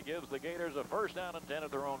Hathaway gives the Gators a first down and 10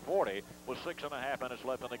 at their own 40 with 6.5 minutes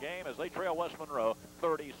left in the game as they trail West Monroe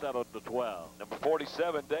 37-12. Number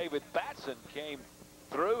 47, David Batson, came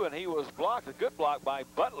through, and he was blocked, a good block by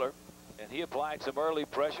Butler, and he applied some early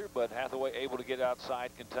pressure, but Hathaway able to get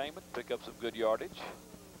outside containment, pick up some good yardage.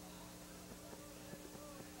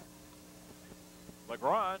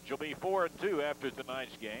 LaGrange will be 4-2 after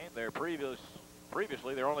tonight's game.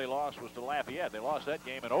 Previously, their only loss was to Lafayette. They lost that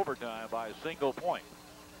game in overtime by a single point.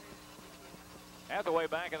 Hathaway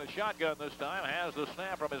back in the shotgun this time, has the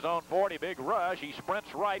snap from his own 40. Big rush. He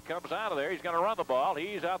sprints right, comes out of there. He's going to run the ball.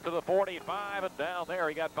 He's out to the 45, and down there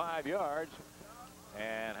he got 5 yards.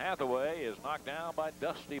 And Hathaway is knocked down by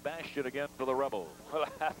Dusty Bastian again for the Rebels. Well,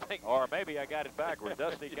 I think, or maybe I got it backwards.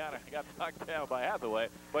 Dusty kind of got knocked down by Hathaway,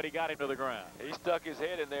 but he got him to the ground. He stuck his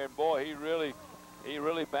head in there, and boy, he really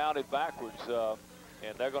bounded backwards,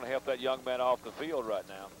 and they're going to help that young man off the field right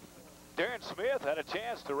now. Darren Smith had a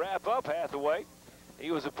chance to wrap up Hathaway.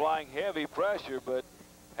 He was applying heavy pressure, but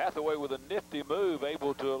Hathaway with a nifty move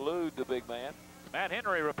able to elude the big man. Matt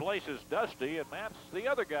Henry replaces Dusty, and Matt's the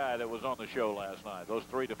other guy that was on the show last night, those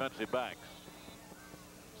 3 defensive backs.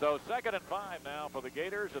 So 2nd and 5 now for the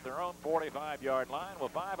Gators at their own 45-yard line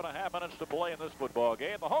with 5.5 minutes to play in this football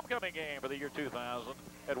game, the homecoming game for the year 2000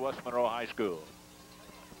 at West Monroe High School.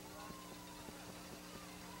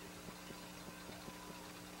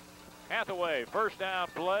 Hathaway, first down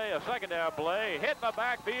play, a second down play. Hit in the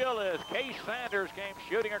backfield as Case Sanders came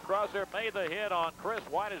shooting across there, made the hit on Chris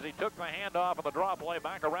White as he took the handoff of the draw play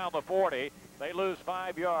back around the 40. They lose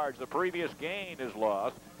 5 yards. The previous gain is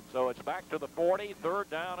lost. So it's back to the 40, 3rd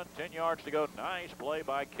down and 10 yards to go. Nice play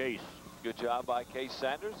by Case. Good job by Case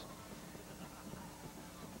Sanders.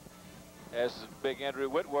 As big Andrew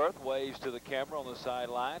Whitworth waves to the camera on the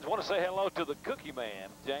sidelines. I want to say hello to the Cookie Man.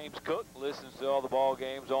 James Cook listens to all the ball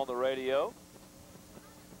games on the radio.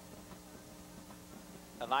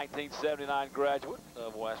 A 1979 graduate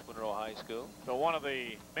of West Monroe High School. So one of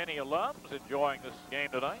the many alums enjoying this game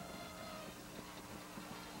tonight.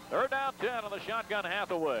 3rd down 10 on the shotgun.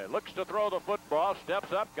 Hathaway looks to throw the football,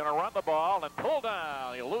 steps up, going to run the ball and pull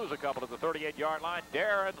down. He'll lose a couple at the 38-yard line.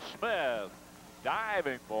 Darren Smith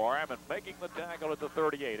diving for him and making the tackle at the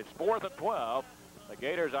 38. It's 4th and 12. The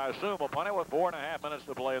Gators, I assume, will punt it with 4.5 minutes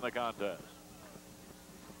to play in the contest.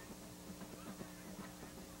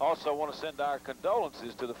 Also want to send our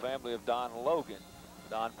condolences to the family of Don Logan.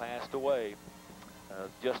 Don passed away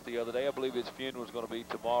just the other day. I believe his funeral is going to be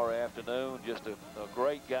tomorrow afternoon. Just a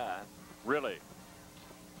great guy. Really.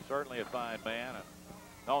 Certainly a fine man.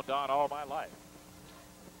 I've known Don all my life.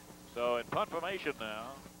 So in punt formation now,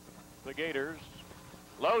 the Gators.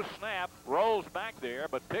 Low snap, rolls back there,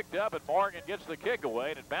 but picked up, and Morgan gets the kick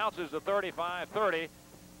away, and it bounces to 35-30.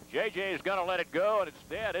 JJ is going to let it go, and it's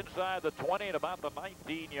dead inside the 20 at about the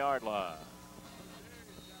 19-yard line.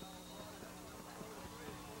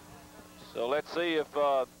 So let's see if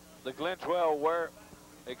the Glen 12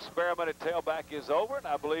 experiment at tailback is over, and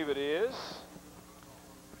I believe it is.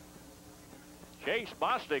 Chase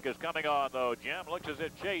Bostic is coming on, though, Jim. Looks as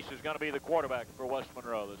if Chase is going to be the quarterback for West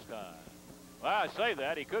Monroe this time. Well, I say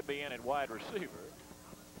that. He could be in at wide receiver.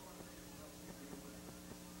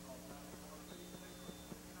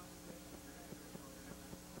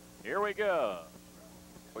 Here we go.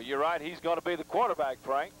 Well, you're right. He's going to be the quarterback,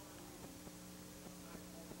 Frank.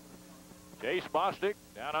 Chase Bostic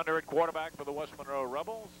down under at quarterback for the West Monroe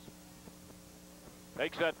Rebels.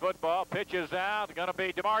 Takes that football, pitches out. Going to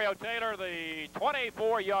be DeMario Taylor, the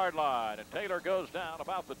 24-yard line. And Taylor goes down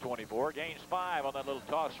about the 24, gains 5 on that little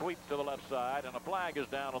toss sweep to the left side, and a flag is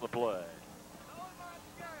down on the play.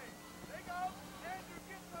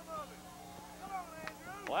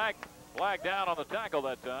 Flag down on the tackle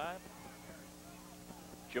that time.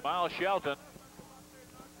 Jamal Shelton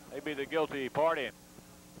may be the guilty party.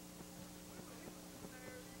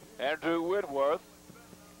 Andrew Whitworth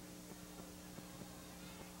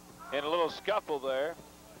in a little scuffle there.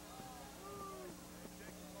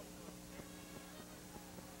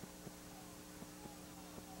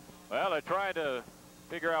 Well, they're trying to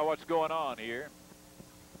figure out what's going on here.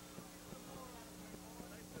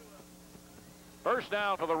 First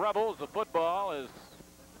down for the Rebels. The football is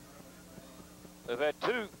They've had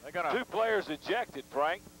two players ejected,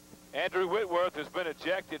 Frank. Andrew Whitworth has been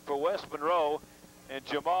ejected for West Monroe, and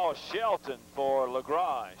Jamal Shelton for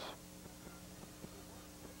LaGrange.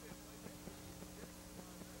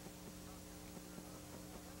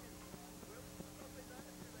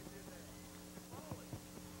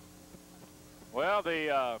 Well,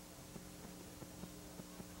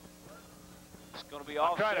 it's going to be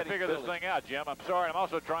I'm trying to figure this thing out, Jim. I'm sorry. I'm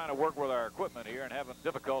also trying to work with our equipment here and having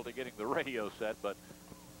difficulty getting the radio set, but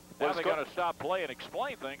now they're going to stop play and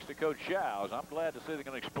explain things to Coach Shows. I'm glad to see they're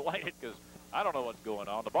going to explain it because I don't know what's going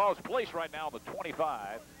on. The ball is placed right now on the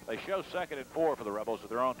 25. They show 2nd and 4 for the Rebels at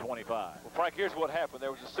their own 25. Well, Frank, here's what happened.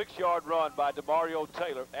 There was a 6-yard run by DeMario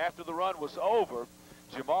Taylor. After the run was over,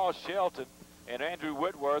 Jamal Shelton and Andrew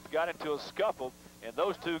Whitworth got into a scuffle, and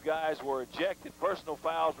those two guys were ejected. Personal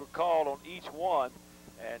fouls were called on each one,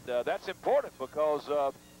 and that's important because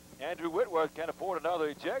Andrew Whitworth can't afford another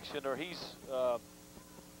ejection, or he's,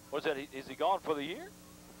 what's that, is he gone for the year?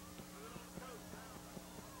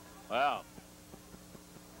 Wow.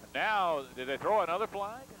 Now, did they throw another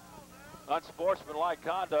flag? Unsportsmanlike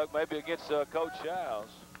conduct, maybe against Coach Shows,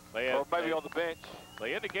 or maybe on the bench.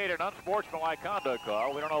 They indicated an unsportsmanlike conduct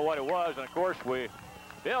call. We don't know what it was, and of course,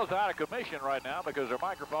 Bill's out of commission right now because their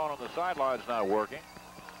microphone on the sideline's not working.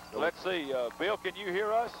 So let's see. Bill, can you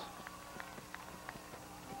hear us?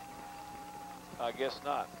 I guess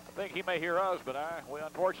not. I think he may hear us, but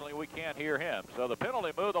unfortunately, we can't hear him. So the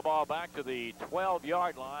penalty moved the ball back to the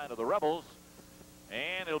 12-yard line of the Rebels,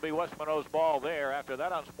 and it'll be West Monroe's ball there after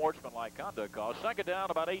that unsportsmanlike conduct call. 2nd down,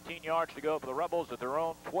 about 18 yards to go for the Rebels at their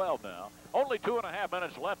own 12 now. Only 2.5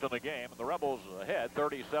 minutes left in the game, and the Rebels ahead,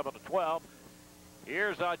 37-12.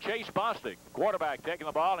 Here's Chase Bostic, quarterback, taking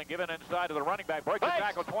the ball and giving inside to the running back. Breaks the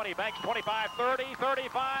tackle, 20, Banks, 25, 30,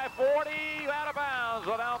 35, 40, out of bounds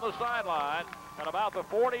down the sideline. And about the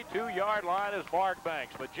 42-yard line is Mark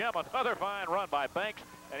Banks. But, Jim, another fine run by Banks,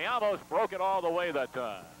 and he almost broke it all the way that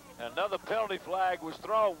time. Another penalty flag was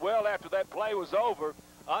thrown well after that play was over.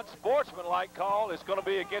 Unsportsmanlike call is going to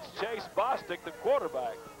be against Chase Bostic, the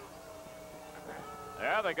quarterback.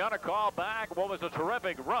 Yeah, they're going to call back what was a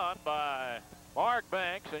terrific run by Mark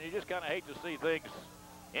Banks, and you just kind of hate to see things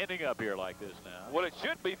ending up here like this now. Well, it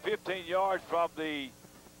should be 15 yards from the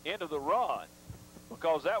end of the run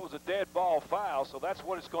because that was a dead ball foul, so that's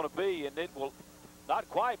what it's going to be, and it will not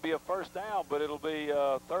quite be a first down, but it'll be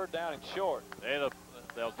 3rd down and short.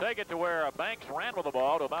 They'll take it to where Banks ran with the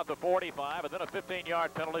ball to about the 45, and then a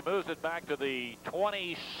 15-yard penalty moves it back to the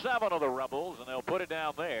 27 of the Rebels, and they'll put it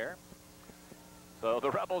down there. So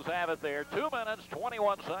the Rebels have it there. 2 minutes,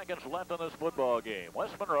 21 seconds left in this football game.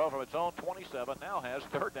 West Monroe from its own 27 now has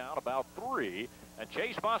 3rd down, about 3. And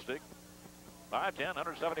Chase Bostic, 5'10",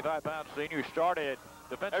 175-pound senior, started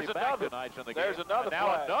defensive back tonight in the game. There's another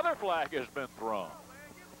flag. Now another flag has been thrown.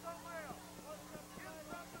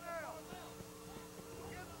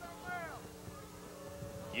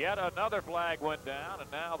 Yet another flag went down, and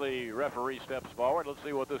now the referee steps forward. Let's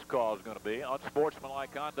see what this call is going to be.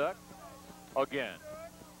 Unsportsmanlike conduct again.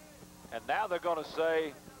 And now they're going to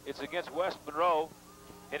say it's against West Monroe,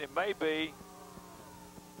 and it may be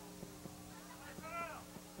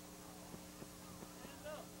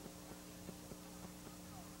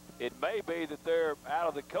that they're out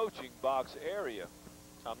of the coaching box area.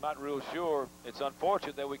 I'm not real sure. It's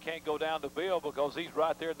unfortunate that we can't go down to Bill because he's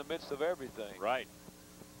right there in the midst of everything. Right.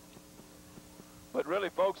 But really,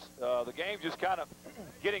 folks, the game's just kind of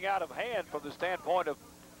getting out of hand from the standpoint of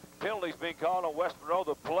penalties being called on West Monroe.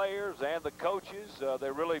 The players and the coaches,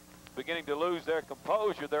 they're really beginning to lose their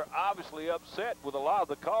composure. They're obviously upset with a lot of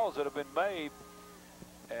the calls that have been made,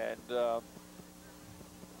 and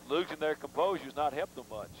losing their composure has not helped them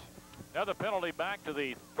much. Another penalty back to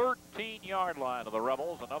the 13-yard line of the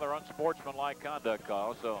Rebels. Another unsportsmanlike conduct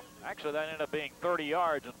call. So actually that ended up being 30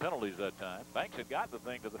 yards in penalties that time. Banks had got the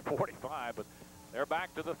thing to the 45, but they're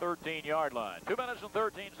back to the 13-yard line. 2 minutes and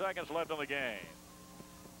 13 seconds left in the game.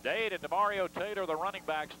 Dade and DeMario Taylor, the running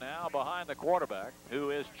backs now behind the quarterback, who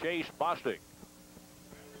is Chase Bostic.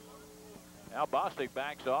 Now Bostic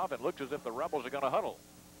backs off. It looks as if the Rebels are going to huddle.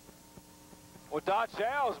 Well, Don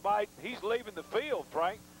Childs he's leaving the field,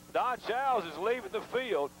 Frank. Don Childs is leaving the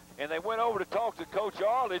field, and they went over to talk to Coach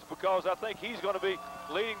Arledge because I think he's going to be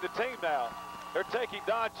leading the team now. They're taking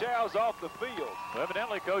Don Childs off the field. Well,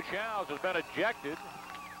 evidently, Coach Childs has been ejected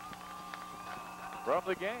from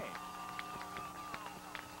the game.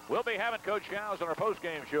 We'll be having Coach Childs on our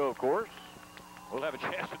post-game show, of course. We'll have a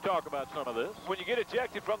chance to talk about some of this. When you get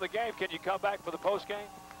ejected from the game, can you come back for the post-game?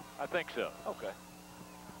 I think so. Okay.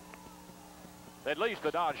 At least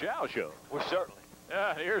the Don Childs show. Well, certainly.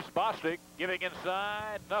 Yeah, here's Bostic giving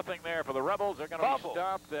inside. Nothing there for the Rebels. They're going to be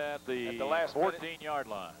stopped at the last 14-yard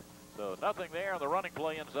line. So nothing there on the running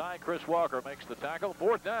play inside. Chris Walker makes the tackle.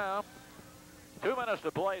 4th down. 2 minutes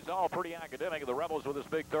to play. It's all pretty academic. The Rebels with this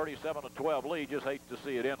big 37-12 lead. Just hate to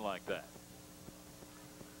see it end like that.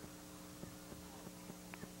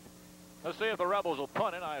 Let's see if the Rebels will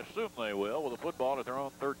punt it. I assume they will with the football at their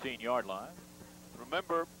own 13-yard line.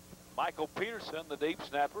 Remember, Michael Peterson, the deep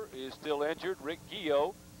snapper, is still injured. Rick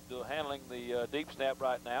Gio still handling the deep snap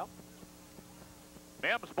right now.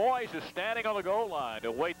 Mims Boyce is standing on the goal line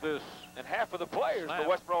to wait this. And half of the players for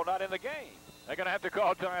West Monroe not in the game. They're going to have to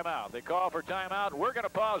call timeout. They call for timeout. We're going to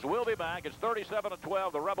pause. We'll be back. It's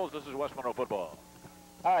 37-12. The Rebels. This is West Monroe football.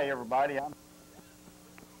 Hi, everybody.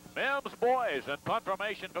 Mims Boyce in punt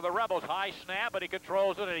formation for the Rebels. High snap, but he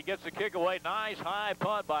controls it, and he gets the kick away. Nice high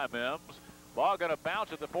punt by Mims. Ball going to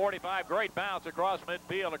bounce at the 45. Great bounce across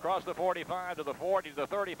midfield, across the 45 to the 40 to the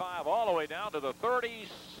 35, all the way down to the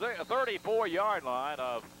 34-yard line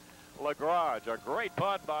of LaGrange. A great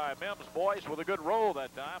punt by Mims Boyce with a good roll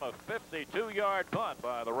that time. A 52-yard punt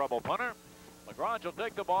by the Rebel punter. LaGrange will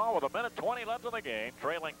take the ball with 1:20 left in the game,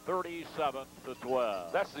 trailing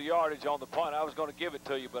 37-12. That's the yardage on the punt. I was going to give it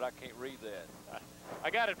to you, but I can't read that. I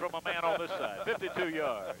got it from a man on this side. 52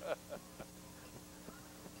 yards.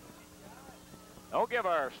 Don't give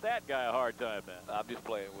our stat guy a hard time, man. I'm just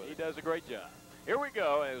playing with He it. does a great job. Here we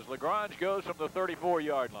go as LaGrange goes from the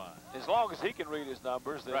 34-yard line. As long as he can read his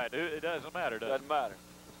numbers, then Right, it doesn't matter, does it? doesn't matter.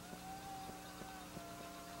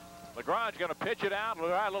 LaGrange going to pitch it out. A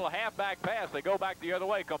little halfback pass. They go back the other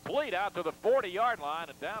way. Complete out to the 40-yard line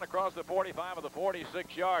and down across the 45 of the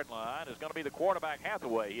 46-yard line is going to be the quarterback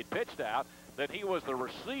Hathaway. He pitched out. Then he was the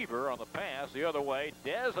receiver on the pass the other way.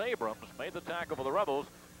 Des Abrams made the tackle for the Rebels.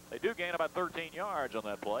 They do gain about 13 yards on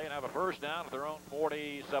that play and have a first down at their own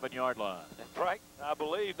 47-yard line. And Frank, I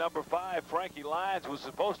believe number 5, Frankie Lyons, was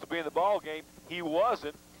supposed to be in the ball game. He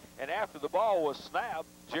wasn't. And after the ball was snapped,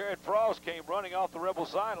 Jared Frost came running off the Rebel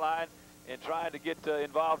sideline and trying to get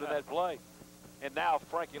involved in that play. And now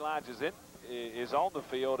Frankie Lyons is on the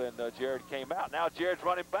field, and Jared came out. Now Jared's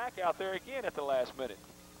running back out there again at the last minute.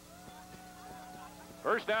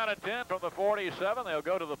 First down and 10 from the 47. They'll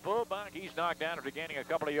go to the fullback. He's knocked down after gaining a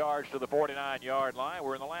couple of yards to the 49-yard line.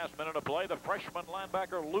 We're in the last minute of play. The freshman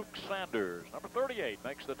linebacker, Luke Sanders, number 38,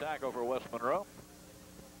 makes the tackle for West Monroe.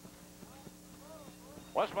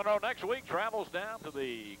 West Monroe next week travels down to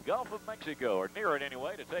the Gulf of Mexico, or near it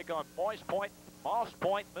anyway, to take on Moss Point,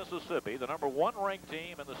 Mississippi, the number 1 ranked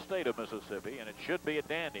team in the state of Mississippi, and it should be a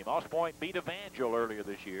dandy. Moss Point beat Evangel earlier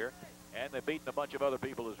this year, and they've beaten a bunch of other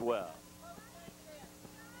people as well.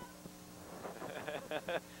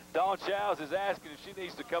 Dawn Childs is asking if she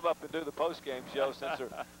needs to come up and do the post-game show since her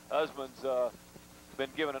husband's been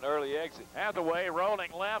given an early exit. Hathaway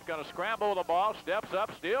rolling left, going to scramble the ball, steps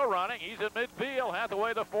up, still running. He's in midfield.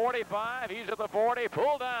 Hathaway the 45. He's at the 40.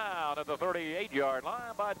 Pulled down at the 38-yard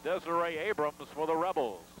line by Desiree Abrams for the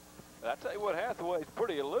Rebels. I tell you what, Hathaway's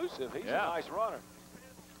pretty elusive. He's a nice runner.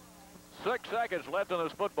 6 seconds left in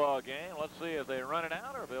this football game. Let's see if they run it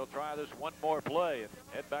out or if they'll try this one more play and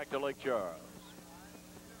head back to Lake Charles.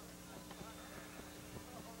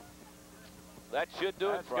 That should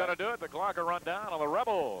do it. That's going to do it. The clock will run down on the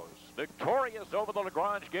Rebels. Victorious over the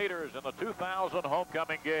LaGrange Gators in the 2000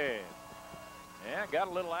 homecoming game. Yeah, got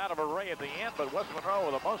a little out of array at the end, but West Monroe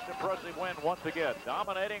with a most impressive win once again.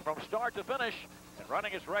 Dominating from start to finish and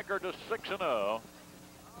running its record to 6-0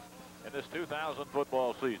 in this 2000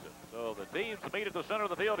 football season. So the teams meet at the center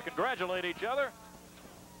of the field to congratulate each other.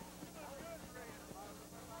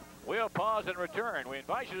 We'll pause and return. We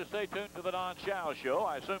invite you to stay tuned to the Don Shows Show.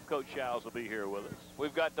 I assume Coach Shows will be here with us.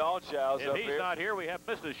 We've got Don Shows up here. If he's not here, we have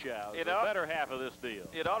Mrs. Shows, the better half of this deal.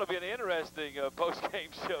 It ought to be an interesting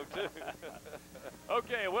post-game show, too.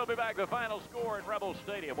 Okay, we'll be back. The final score in Rebel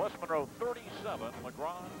Stadium. West Monroe 37,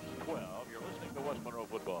 LaGrange 12. You're listening to West Monroe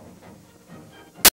Football.